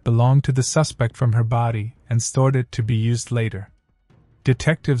DNA that belonged to the suspect from her body and stored it to be used later.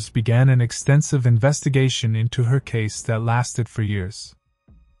 Detectives began an extensive investigation into her case that lasted for years.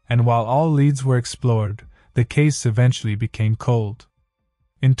 And while all leads were explored, the case eventually became cold.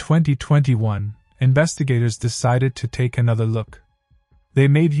 In 2021, investigators decided to take another look. They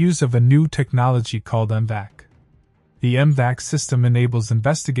made use of a new technology called MVAC. The MVAC system enables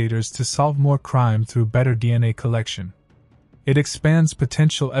investigators to solve more crime through better DNA collection. It expands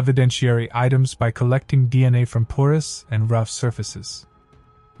potential evidentiary items by collecting DNA from porous and rough surfaces.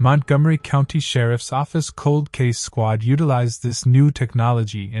 Montgomery County Sheriff's Office Cold Case Squad utilized this new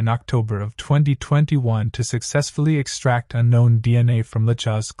technology in October of 2021 to successfully extract unknown DNA from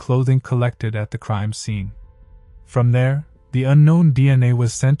Lacha's clothing collected at the crime scene. From there, the unknown DNA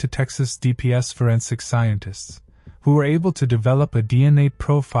was sent to Texas DPS forensic scientists, who were able to develop a DNA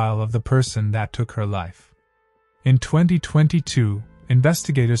profile of the person that took her life. In 2022,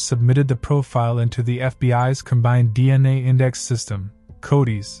 investigators submitted the profile into the FBI's Combined DNA Index System,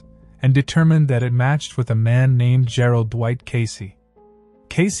 CODIS, and determined that it matched with a man named Gerald Dwight Casey.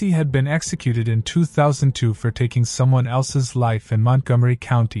 Casey had been executed in 2002 for taking someone else's life in Montgomery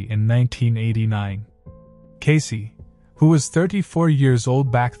County in 1989. Casey, who was 34 years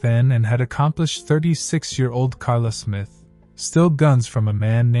old back then and had accomplished 36-year-old Carla Smith, stole guns from a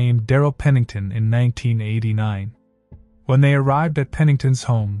man named Darrell Pennington in 1989. When they arrived at Pennington's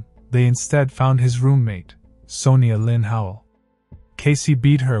home, they instead found his roommate, Sonia Lynn Howell. Casey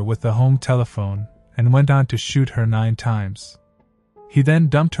beat her with the home telephone and went on to shoot her 9 times. He then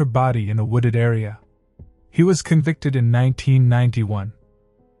dumped her body in a wooded area. He was convicted in 1991.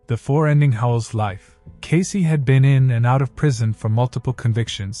 Before ending Howell's life, Casey had been in and out of prison for multiple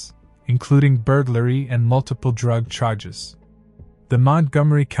convictions, including burglary and multiple drug charges. The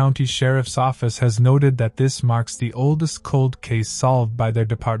Montgomery County Sheriff's Office has noted that this marks the oldest cold case solved by their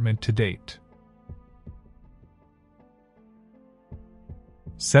department to date.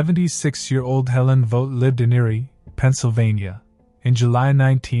 76-year-old Helen Vogt lived in Erie, Pennsylvania, in July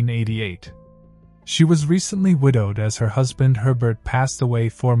 1988. She was recently widowed as her husband Herbert passed away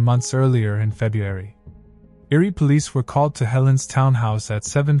 4 months earlier in February. Erie police were called to Helen's townhouse at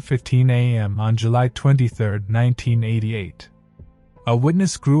 7:15 a.m. on July 23, 1988. A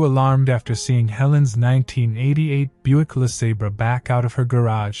witness grew alarmed after seeing Helen's 1988 Buick LeSabre back out of her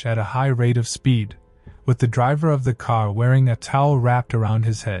garage at a high rate of speed, with the driver of the car wearing a towel wrapped around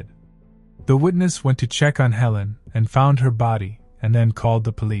his head. The witness went to check on Helen and found her body, and then called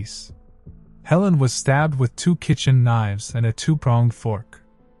the police. Helen was stabbed with 2 kitchen knives and a 2-pronged fork.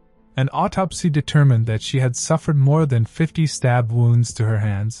 An autopsy determined that she had suffered more than 50 stab wounds to her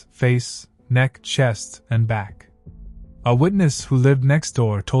hands, face, neck, chest, and back. A witness who lived next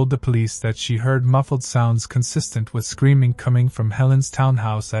door told the police that she heard muffled sounds consistent with screaming coming from Helen's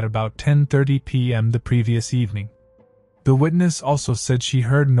townhouse at about 10:30 p.m. the previous evening. The witness also said she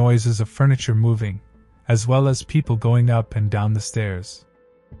heard noises of furniture moving, as well as people going up and down the stairs.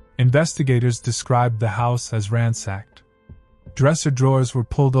 Investigators described the house as ransacked. Dresser drawers were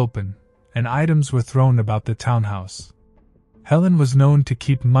pulled open, and items were thrown about the townhouse. Helen was known to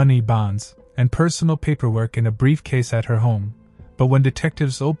keep money, bonds, and personal paperwork in a briefcase at her home, but when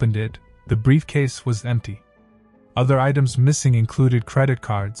detectives opened it, the briefcase was empty. Other items missing included credit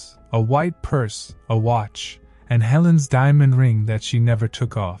cards, a white purse, a watch, and Helen's diamond ring that she never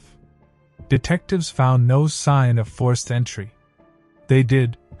took off. Detectives found no sign of forced entry. They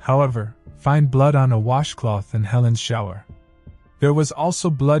did, however, find blood on a washcloth in Helen's shower. There was also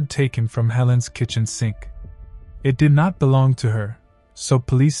blood taken from Helen's kitchen sink. It did not belong to her, so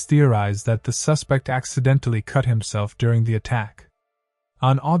police theorized that the suspect accidentally cut himself during the attack.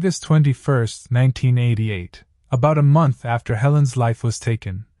 On August 21, 1988, about a month after Helen's life was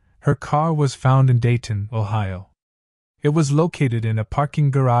taken, her car was found in Dayton, Ohio. It was located in a parking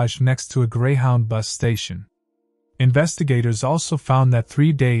garage next to a Greyhound bus station. Investigators also found that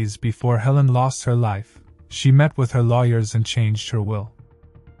 3 days before Helen lost her life, she met with her lawyers and changed her will.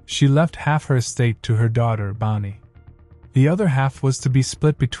 She left half her estate to her daughter, Bonnie. The other half was to be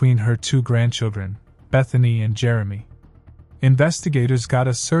split between her 2 grandchildren, Bethany and Jeremy. Investigators got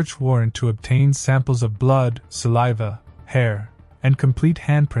a search warrant to obtain samples of blood, saliva, hair, and complete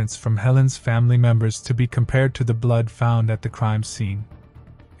handprints from Helen's family members to be compared to the blood found at the crime scene.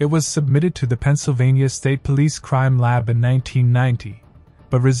 It was submitted to the Pennsylvania State Police Crime Lab in 1990,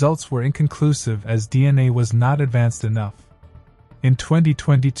 but results were inconclusive as DNA was not advanced enough. In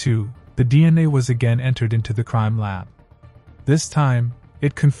 2022, the DNA was again entered into the crime lab. This time,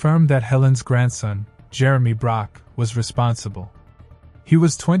 it confirmed that Helen's grandson, Jeremy Brock, was responsible. He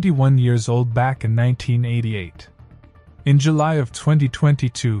was 21 years old back in 1988. In July of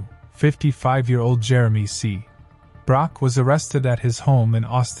 2022, 55-year-old Jeremy C. Brock was arrested at his home in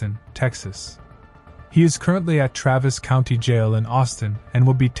Austin, Texas. He is currently at Travis County Jail in Austin and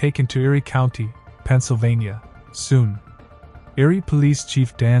will be taken to Erie County, Pennsylvania, soon. Erie Police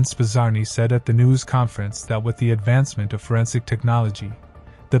Chief Dan Spazzarni said at the news conference that with the advancement of forensic technology,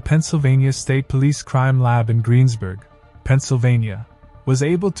 the Pennsylvania State Police Crime Lab in Greensburg, Pennsylvania, was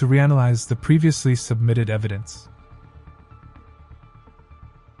able to reanalyze the previously submitted evidence.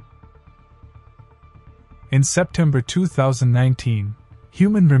 In September 2019,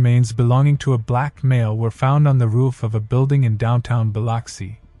 human remains belonging to a black male were found on the roof of a building in downtown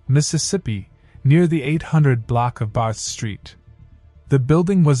Biloxi, Mississippi, near the 800 block of Barth Street. The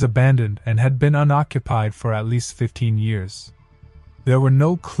building was abandoned and had been unoccupied for at least 15 years. There were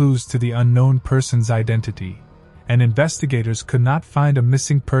no clues to the unknown person's identity, and investigators could not find a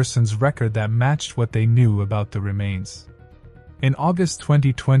missing persons record that matched what they knew about the remains. In August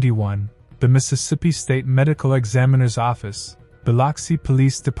 2021, the Mississippi State Medical Examiner's Office, Biloxi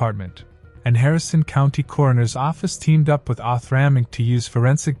Police Department, and Harrison County Coroner's Office teamed up with Othram Inc. to use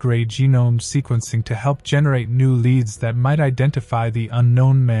forensic-grade genome sequencing to help generate new leads that might identify the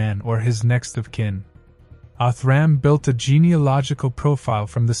unknown man or his next of kin. Othram built a genealogical profile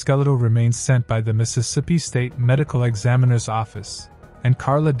from the skeletal remains sent by the Mississippi State Medical Examiner's Office, and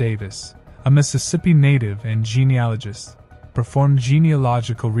Carla Davis, a Mississippi native and genealogist, performed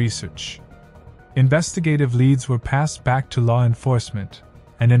genealogical research. Investigative leads were passed back to law enforcement,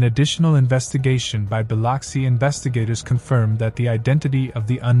 and an additional investigation by Biloxi investigators confirmed that the identity of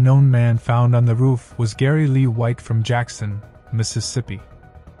the unknown man found on the roof was Gary Lee White from Jackson, Mississippi.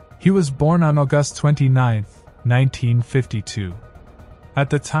 He was born on August 29, 1952. At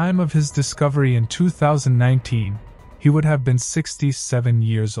the time of his discovery in 2019, he would have been 67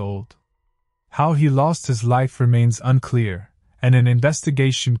 years old. How he lost his life remains unclear, and an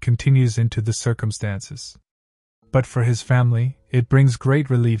investigation continues into the circumstances. But for his family, it brings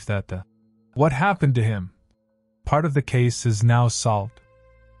great relief that the "what happened to him" part of the case is now solved.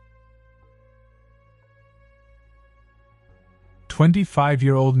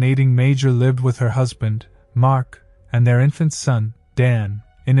 25-year-old Nadine Major lived with her husband, Mark, and their infant son, Dan,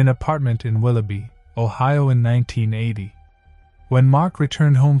 in an apartment in Willoughby, Ohio in 1980. When Mark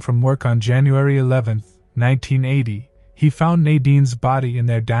returned home from work on January 11, 1980, he found Nadine's body in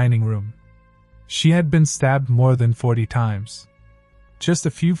their dining room. She had been stabbed more than 40 times. Just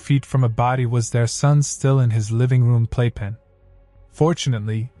a few feet from a body was their son still in his living room playpen.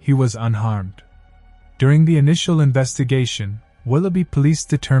 Fortunately, he was unharmed. During the initial investigation, Willoughby police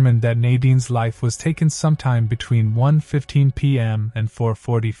determined that Nadine's life was taken sometime between 1:15 p.m. and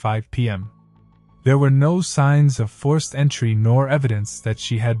 4:45 p.m. There were no signs of forced entry nor evidence that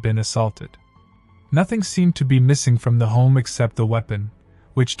she had been assaulted. Nothing seemed to be missing from the home except the weapon,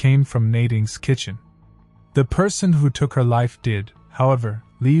 which came from Nadine's kitchen. The person who took her life did, however,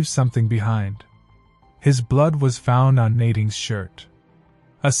 leave something behind. His blood was found on Nadine's shirt.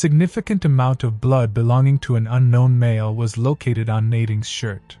 A significant amount of blood belonging to an unknown male was located on Nadine's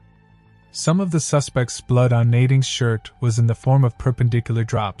shirt. Some of the suspect's blood on Nadine's shirt was in the form of perpendicular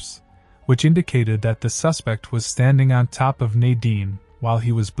drops, which indicated that the suspect was standing on top of Nadine while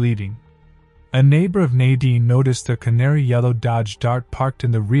he was bleeding. A neighbor of Nadine noticed a canary yellow Dodge Dart parked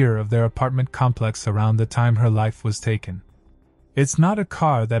in the rear of their apartment complex around the time her life was taken. It's not a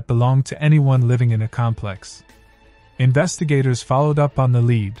car that belonged to anyone living in a complex. Investigators followed up on the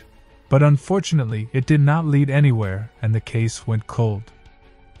lead, but unfortunately it did not lead anywhere and the case went cold.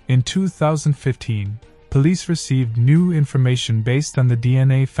 In 2015, police received new information based on the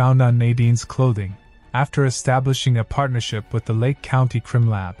DNA found on Nadine's clothing, after establishing a partnership with the Lake County Crime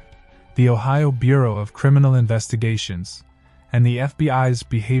Lab, the Ohio Bureau of Criminal Investigations, and the FBI's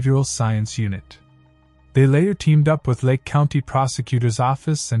Behavioral Science Unit. They later teamed up with Lake County Prosecutor's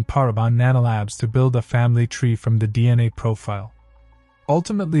Office and Parabon Nanolabs to build a family tree from the DNA profile,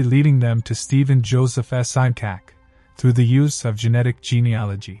 ultimately leading them to Stephen Joseph Simcak through the use of genetic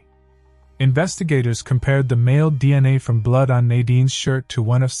genealogy. Investigators compared the male DNA from blood on Nadine's shirt to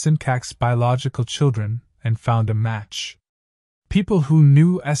one of Simcak's biological children and found a match. People who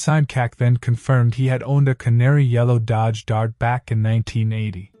knew Simcak then confirmed he had owned a canary yellow Dodge Dart back in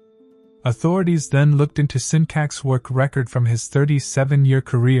 1980. Authorities then looked into Simcak's work record from his 37-year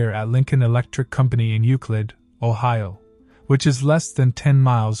career at Lincoln Electric Company in Euclid, Ohio, which is less than 10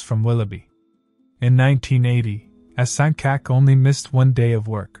 miles from Willoughby. In 1980, Asankak only missed 1 day of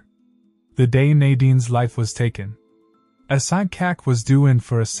work. The day Nadine's life was taken. Asankak was due in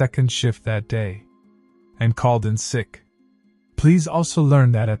for a second shift that day, and called in sick. Please also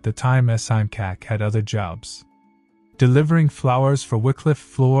learn that at the time Asankak had other jobs. Delivering flowers for Wycliffe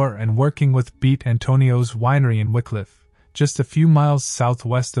Floor and working with Beat Antonio's winery in Wycliffe, just a few miles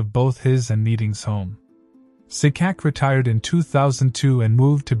southwest of both his and Nadine's home. Sikak retired in 2002 and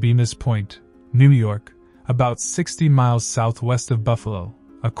moved to Bemis Point, New York, about 60 miles southwest of Buffalo,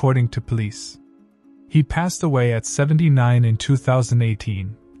 according to police. He passed away at 79 in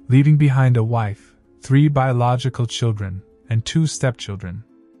 2018, leaving behind a wife, 3 biological children, and 2 stepchildren.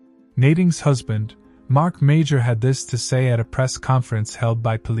 Nadine's husband, Mark Major, had this to say at a press conference held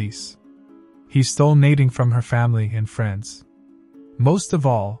by police. He stole Nadine from her family and friends. Most of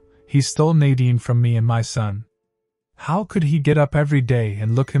all, he stole Nadine from me and my son. How could he get up every day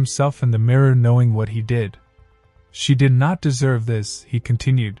and look himself in the mirror knowing what he did? She did not deserve this, he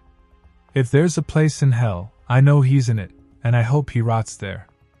continued. If there's a place in hell, I know he's in it, and I hope he rots there.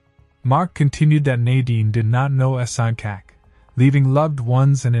 Mark continued that Nadine did not know Asankak, leaving loved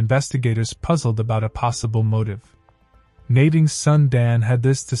ones and investigators puzzled about a possible motive. Nadine's son Dan had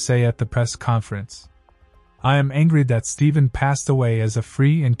this to say at the press conference. I am angry that Stephen passed away as a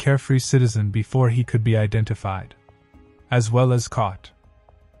free and carefree citizen before he could be identified, as well as caught.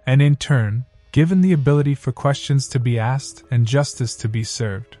 And in turn, given the ability for questions to be asked and justice to be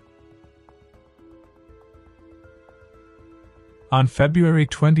served. On February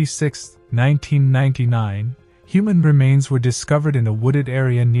 26, 1999, human remains were discovered in a wooded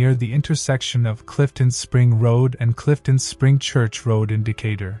area near the intersection of Clifton Spring Road and Clifton Spring Church Road in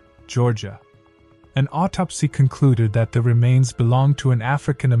Decatur, Georgia. An autopsy concluded that the remains belonged to an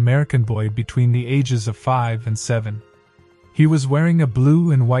African American boy between the ages of 5 and 7. He was wearing a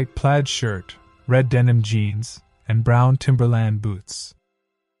blue and white plaid shirt, red denim jeans, and brown Timberland boots.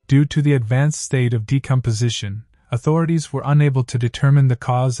 Due to the advanced state of decomposition, authorities were unable to determine the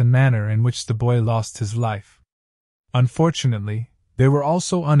cause and manner in which the boy lost his life. Unfortunately, they were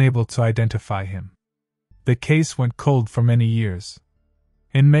also unable to identify him. The case went cold for many years.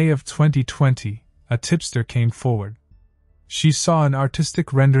 In May of 2020, a tipster came forward. She saw an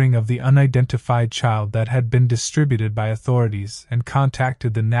artistic rendering of the unidentified child that had been distributed by authorities and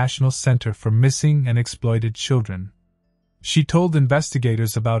contacted the National Center for Missing and Exploited Children. She told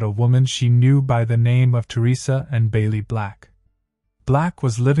investigators about a woman she knew by the name of Teresa and Bailey Black. Black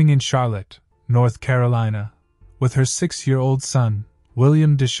was living in Charlotte, North Carolina, with her 6-year-old son,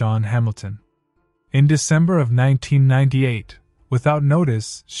 William Deshaun Hamilton. In December of 1998, without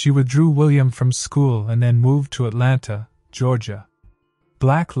notice, she withdrew William from school and then moved to Atlanta, Georgia.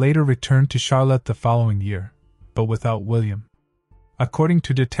 Black later returned to Charlotte the following year, but without William. According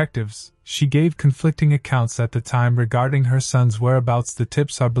to detectives, she gave conflicting accounts at the time regarding her son's whereabouts. The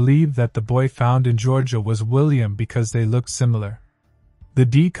tips are believed that the boy found in Georgia was William because they looked similar. The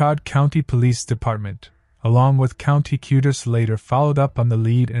DeKalb County Police Department, along with County Cutters, later followed up on the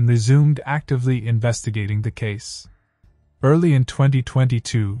lead and resumed actively investigating the case. Early in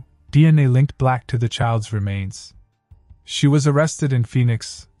 2022, DNA linked Black to the child's remains. She was arrested in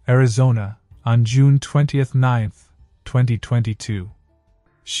Phoenix, Arizona, on June 29, 2022.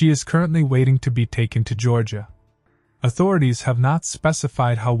 She is currently waiting to be taken to Georgia. Authorities have not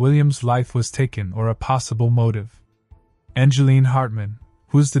specified how William's life was taken or a possible motive. Angeline Hartman,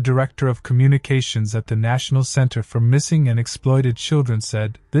 who's the Director of Communications at the National Center for Missing and Exploited Children,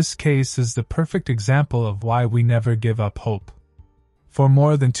 said, "This case is the perfect example of why we never give up hope." For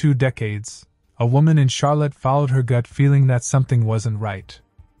more than 2 decades, a woman in Charlotte followed her gut feeling that something wasn't right.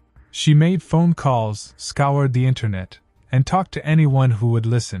 She made phone calls, scoured the internet, and talked to anyone who would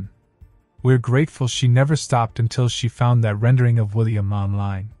listen. We're grateful she never stopped until she found that rendering of William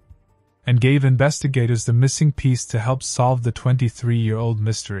online, and gave investigators the missing piece to help solve the 23-year-old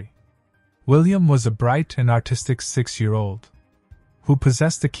mystery. William was a bright and artistic 6-year-old who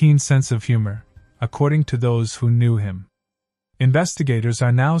possessed a keen sense of humor, according to those who knew him. Investigators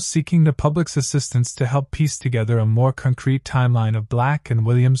are now seeking the public's assistance to help piece together a more concrete timeline of Black and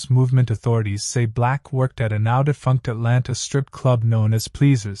William's movement. Authorities say Black worked at a now-defunct Atlanta strip club known as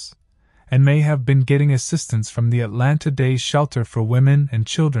Pleasers, and may have been getting assistance from the Atlanta Day Shelter for Women and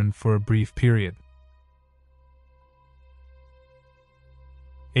Children for a brief period.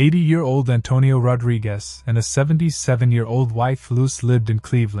 80-year-old Antonio Rodriguez and a 77-year-old wife Luz lived in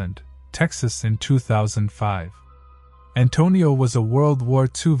Cleveland, Texas in 2005. Antonio was a World War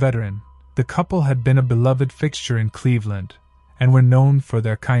II veteran. The couple had been a beloved fixture in Cleveland, and were known for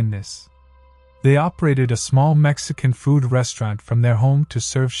their kindness. They operated a small Mexican food restaurant from their home to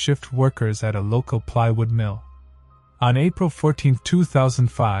serve shift workers at a local plywood mill. On April 14,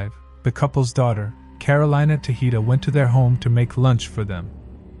 2005, the couple's daughter, Carolina Tejeda, went to their home to make lunch for them.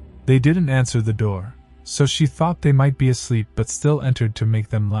 They didn't answer the door, so she thought they might be asleep but still entered to make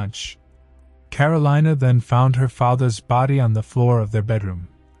them lunch. Carolina then found her father's body on the floor of their bedroom,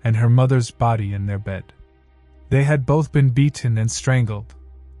 and her mother's body in their bed. They had both been beaten and strangled.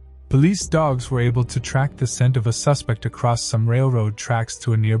 Police dogs were able to track the scent of a suspect across some railroad tracks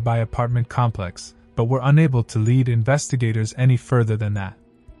to a nearby apartment complex, but were unable to lead investigators any further than that.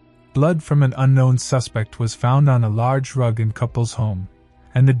 Blood from an unknown suspect was found on a large rug in couple's home,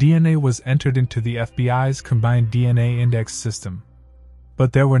 and the DNA was entered into the FBI's combined DNA index system.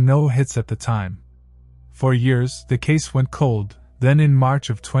 But there were no hits at the time. For years, the case went cold. Then in March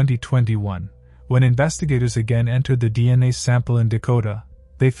of 2021, when investigators again entered the DNA sample in Dakota,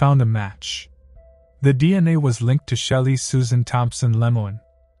 they found a match. The DNA was linked to Shelley Susan Thompson Lemoine.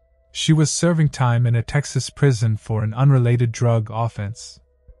 She was serving time in a Texas prison for an unrelated drug offense.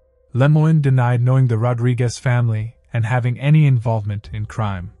 Lemoine denied knowing the Rodriguez family and having any involvement in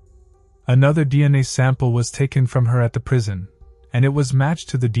crime. Another DNA sample was taken from her at the prison, and it was matched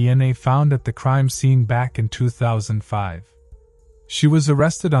to the DNA found at the crime scene back in 2005. She was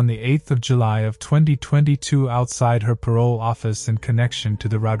arrested on the 8th of July of 2022 outside her parole office in connection to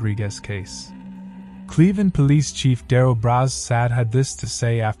the Rodriguez case. Cleveland Police Chief Darryl Brazsad had this to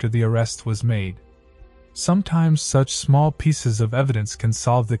say after the arrest was made. Sometimes such small pieces of evidence can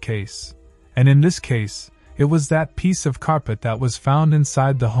solve the case, and in this case, it was that piece of carpet that was found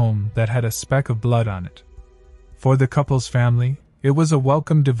inside the home that had a speck of blood on it. For the couple's family, it was a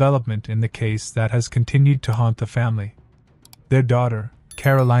welcome development in the case that has continued to haunt the family. Their daughter,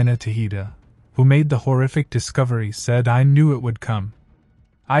 Carolina Tejeda, who made the horrific discovery, said, "I knew it would come.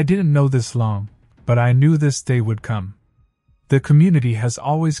 I didn't know this long, but I knew this day would come. The community has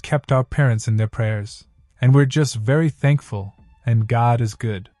always kept our parents in their prayers, and we're just very thankful, and God is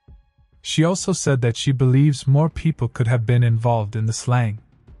good." She also said that she believes more people could have been involved in the slaying,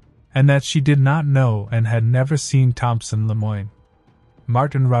 and that she did not know and had never seen Thompson Lemoine.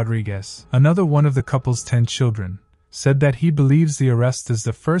 Martin Rodriguez, another one of the couple's 10 children, said that he believes the arrest is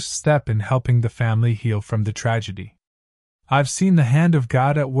the first step in helping the family heal from the tragedy. "I've seen the hand of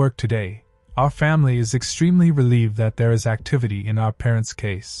God at work today. Our family is extremely relieved that there is activity in our parents'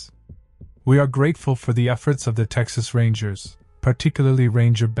 case. We are grateful for the efforts of the Texas Rangers, particularly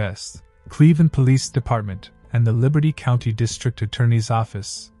Ranger Best, Cleveland Police Department, and the Liberty County District Attorney's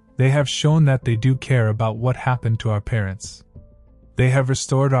Office. They have shown that they do care about what happened to our parents. They have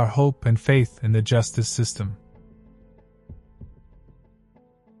restored our hope and faith in the justice system."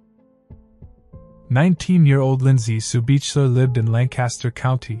 19-year-old Lindsay Subichler lived in Lancaster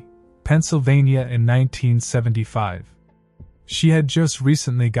County, Pennsylvania in 1975. She had just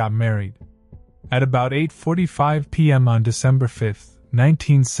recently got married. At about 8:45 p.m. on December 5,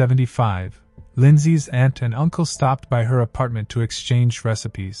 1975, Lindsay's aunt and uncle stopped by her apartment to exchange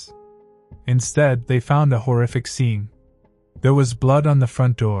recipes. Instead, they found a horrific scene. There was blood on the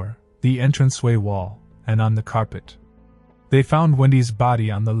front door, the entranceway wall, and on the carpet. They found Wendy's body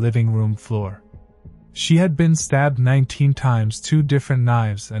on the living room floor. She had been stabbed 19 times, 2 different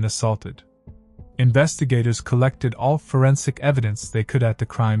knives, and assaulted. Investigators collected all forensic evidence they could at the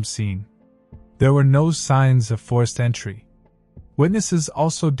crime scene. There were no signs of forced entry. Witnesses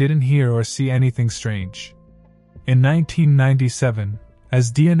also didn't hear or see anything strange. In 1997,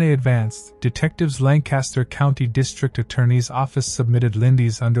 as DNA advanced, detectives Lancaster County District Attorney's Office submitted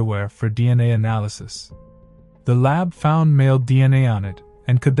Lindy's underwear for DNA analysis. The lab found male DNA on it,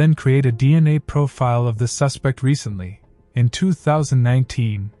 and could then create a DNA profile of the suspect. Recently, in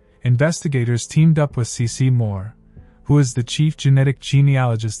 2019, investigators teamed up with C.C. Moore, who is the chief genetic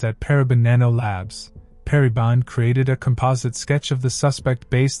genealogist at Parabon Nano Labs. Parabon created a composite sketch of the suspect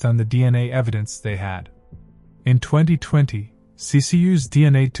based on the DNA evidence they had. In 2020, C.C. used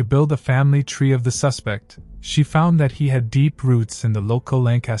DNA to build a family tree of the suspect. She found that he had deep roots in the local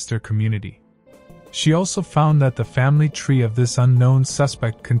Lancaster community. She also found that the family tree of this unknown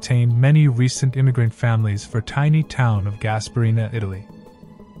suspect contained many recent immigrant families for tiny town of Gasparina, Italy.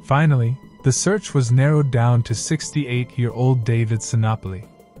 Finally, the search was narrowed down to 68-year-old David Sinopoli.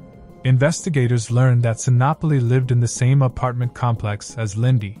 Investigators learned that Sinopoli lived in the same apartment complex as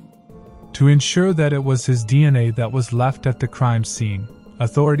Lindy. To ensure that it was his DNA that was left at the crime scene,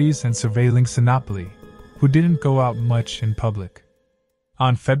 authorities and surveilling Sinopoli, who didn't go out much in public.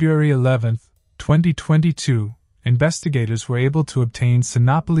 On February 11, 2022, investigators were able to obtain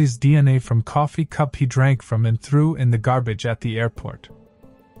Sinopoli's DNA from coffee cup he drank from and threw in the garbage at the airport.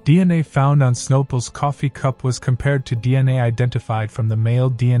 DNA found on Snopel's coffee cup was compared to DNA identified from the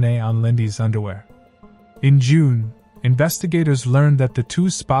male DNA on Lindy's underwear. In June, investigators learned that the 2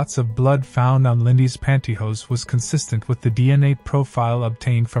 spots of blood found on Lindy's pantyhose was consistent with the DNA profile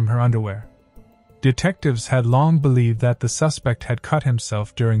obtained from her underwear. Detectives had long believed that the suspect had cut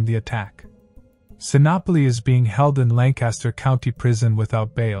himself during the attack. Sinopoli is being held in Lancaster County Prison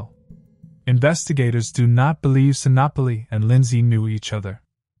without bail. Investigators do not believe Sinopoli and Lindsay knew each other.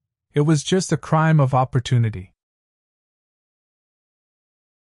 It was just a crime of opportunity.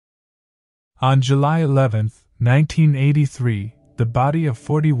 On July 11, 1983, the body of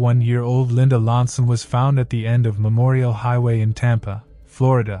 41-year-old Linda Lonson was found at the end of Memorial Highway in Tampa,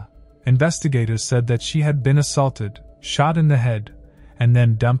 Florida. Investigators said that she had been assaulted, shot in the head, and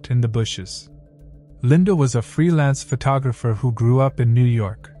then dumped in the bushes. Linda was a freelance photographer who grew up in New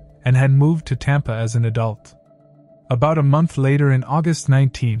York and had moved to Tampa as an adult. About a month later, in August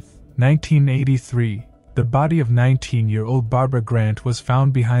 19, 1983, the body of 19-year-old Barbara Grant was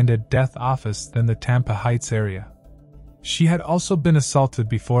found behind a death office in the Tampa Heights area. She had also been assaulted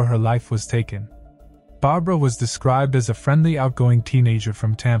before her life was taken. Barbara was described as a friendly, outgoing teenager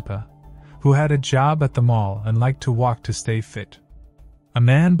from Tampa, who had a job at the mall and liked to walk to stay fit. A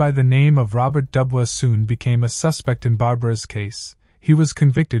man by the name of Robert Dubois soon became a suspect in Barbara's case. He was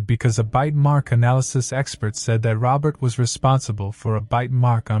convicted because a bite mark analysis expert said that Robert was responsible for a bite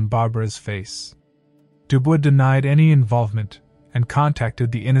mark on Barbara's face. Dubois denied any involvement and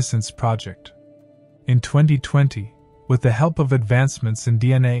contacted the Innocence Project. In 2020, with the help of advancements in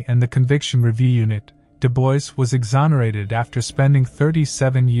DNA and the Conviction Review Unit, Dubois was exonerated after spending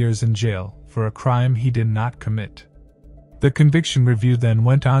 37 years in jail for a crime he did not commit. The Conviction Review then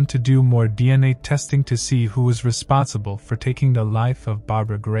went on to do more DNA testing to see who was responsible for taking the life of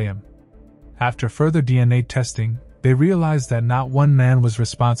Barbara Graham. After further DNA testing, they realized that not one man was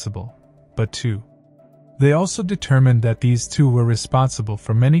responsible, but 2. They also determined that these 2 were responsible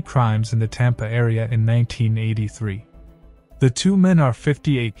for many crimes in the Tampa area in 1983. The 2 men are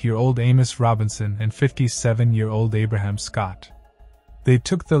 58-year-old Amos Robinson and 57-year-old Abraham Scott. They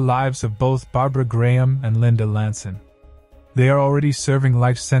took the lives of both Barbara Graham and Linda Lanson. They are already serving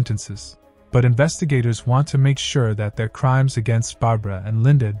life sentences, but investigators want to make sure that their crimes against Barbara and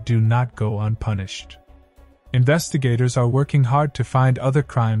Linda do not go unpunished. Investigators are working hard to find other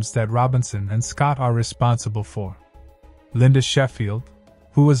crimes that Robinson and Scott are responsible for. Linda Sheffield,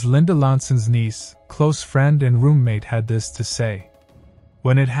 who was Linda Lanson's niece, close friend and roommate, had this to say.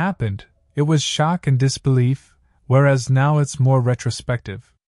 "When it happened, it was shock and disbelief, whereas now it's more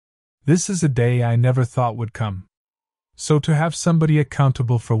retrospective. This is a day I never thought would come. So to have somebody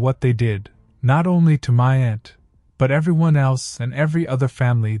accountable for what they did, not only to my aunt, but everyone else and every other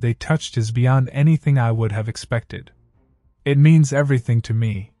family they touched, is beyond anything I would have expected. It means everything to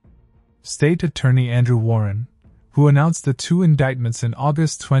me." State Attorney Andrew Warren, who announced the 2 indictments in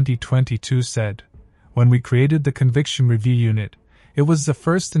August 2022, said, "When we created the Conviction Review Unit, it was the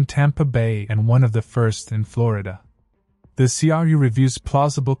first in Tampa Bay and one of the first in Florida. The CRU reviews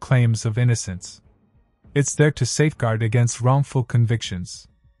plausible claims of innocence. It's there to safeguard against wrongful convictions.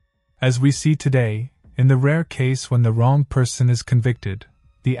 As we see today, in the rare case when the wrong person is convicted,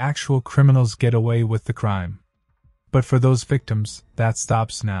 the actual criminals get away with the crime. But for those victims, that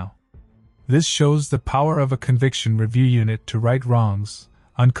stops now. This shows the power of a Conviction Review Unit to right wrongs,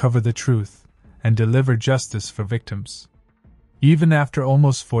 uncover the truth, and deliver justice for victims. Even after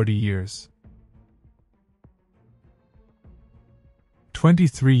almost 40 years.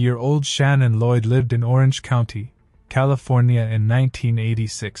 23-year-old Shannon Lloyd lived in Orange County, California in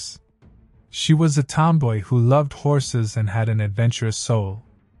 1986. She was a tomboy who loved horses and had an adventurous soul.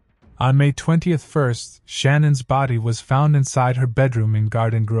 On May 21st, Shannon's body was found inside her bedroom in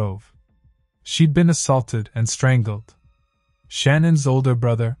Garden Grove. She'd been assaulted and strangled. Shannon's older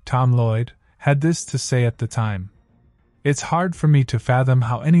brother, Tom Lloyd, had this to say at the time. "It's hard for me to fathom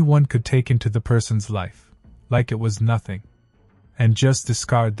how anyone could take into the person's life, like it was nothing, and just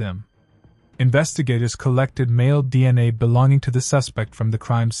discard them." Investigators collected male DNA belonging to the suspect from the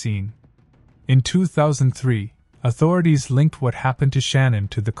crime scene. In 2003, authorities linked what happened to Shannon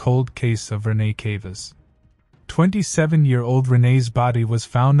to the cold case of Renee Cavas. 27-year-old Renee's body was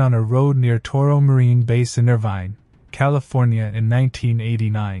found on a road near Toro Marine Base in Irvine, California in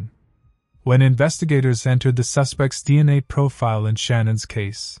 1989. When investigators entered the suspect's DNA profile in Shannon's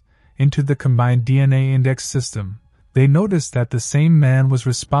case into the combined DNA index system, they noticed that the same man was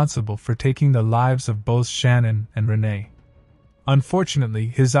responsible for taking the lives of both Shannon and Renee. Unfortunately,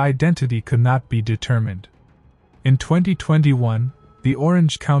 his identity could not be determined. In 2021, The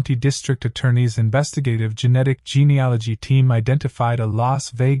Orange County District Attorney's investigative genetic genealogy team identified a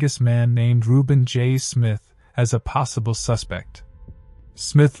Las Vegas man named Reuben J. Smith as a possible suspect.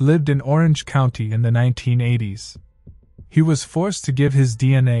 Smith lived in Orange County in the 1980s. He was forced to give his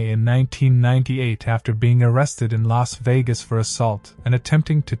DNA in 1998 after being arrested in Las Vegas for assault and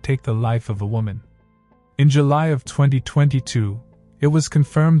attempting to take the life of a woman. In July of 2022, it was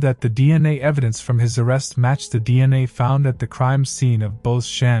confirmed that the DNA evidence from his arrest matched the DNA found at the crime scene of both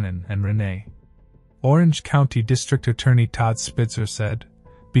Shannon and Renee. Orange County District Attorney Todd Spitzer said,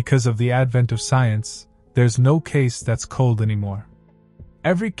 "Because of the advent of science, there's no case that's cold anymore.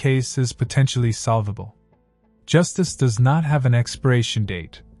 Every case is potentially solvable. Justice does not have an expiration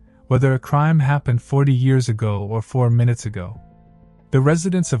date, whether a crime happened 40 years ago or 4 minutes ago. The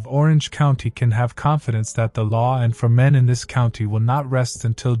residents of Orange County can have confidence that the law and for men in this county will not rest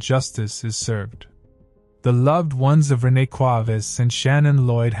until justice is served." The loved ones of Renee Cuevas and Shannon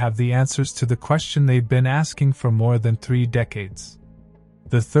Lloyd have the answers to the question they've been asking for more than 3 decades.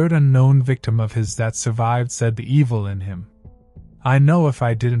 The third unknown victim of his that survived said the evil in him. "I know if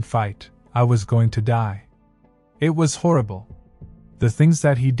I didn't fight, I was going to die. It was horrible. The things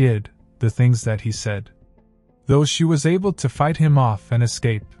that he did, the things that he said." Though she was able to fight him off and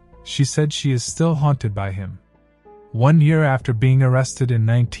escape, she said she is still haunted by him. 1 year after being arrested in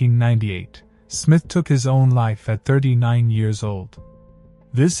 1998, Smith took his own life at 39 years old.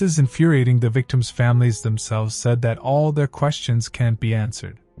 This is infuriating. The victims' families themselves said that all their questions can't be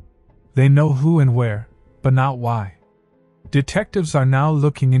answered. They know who and where, but not why. Detectives are now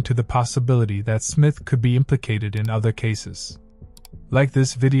looking into the possibility that Smith could be implicated in other cases. Like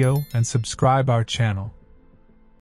this video and subscribe our channel.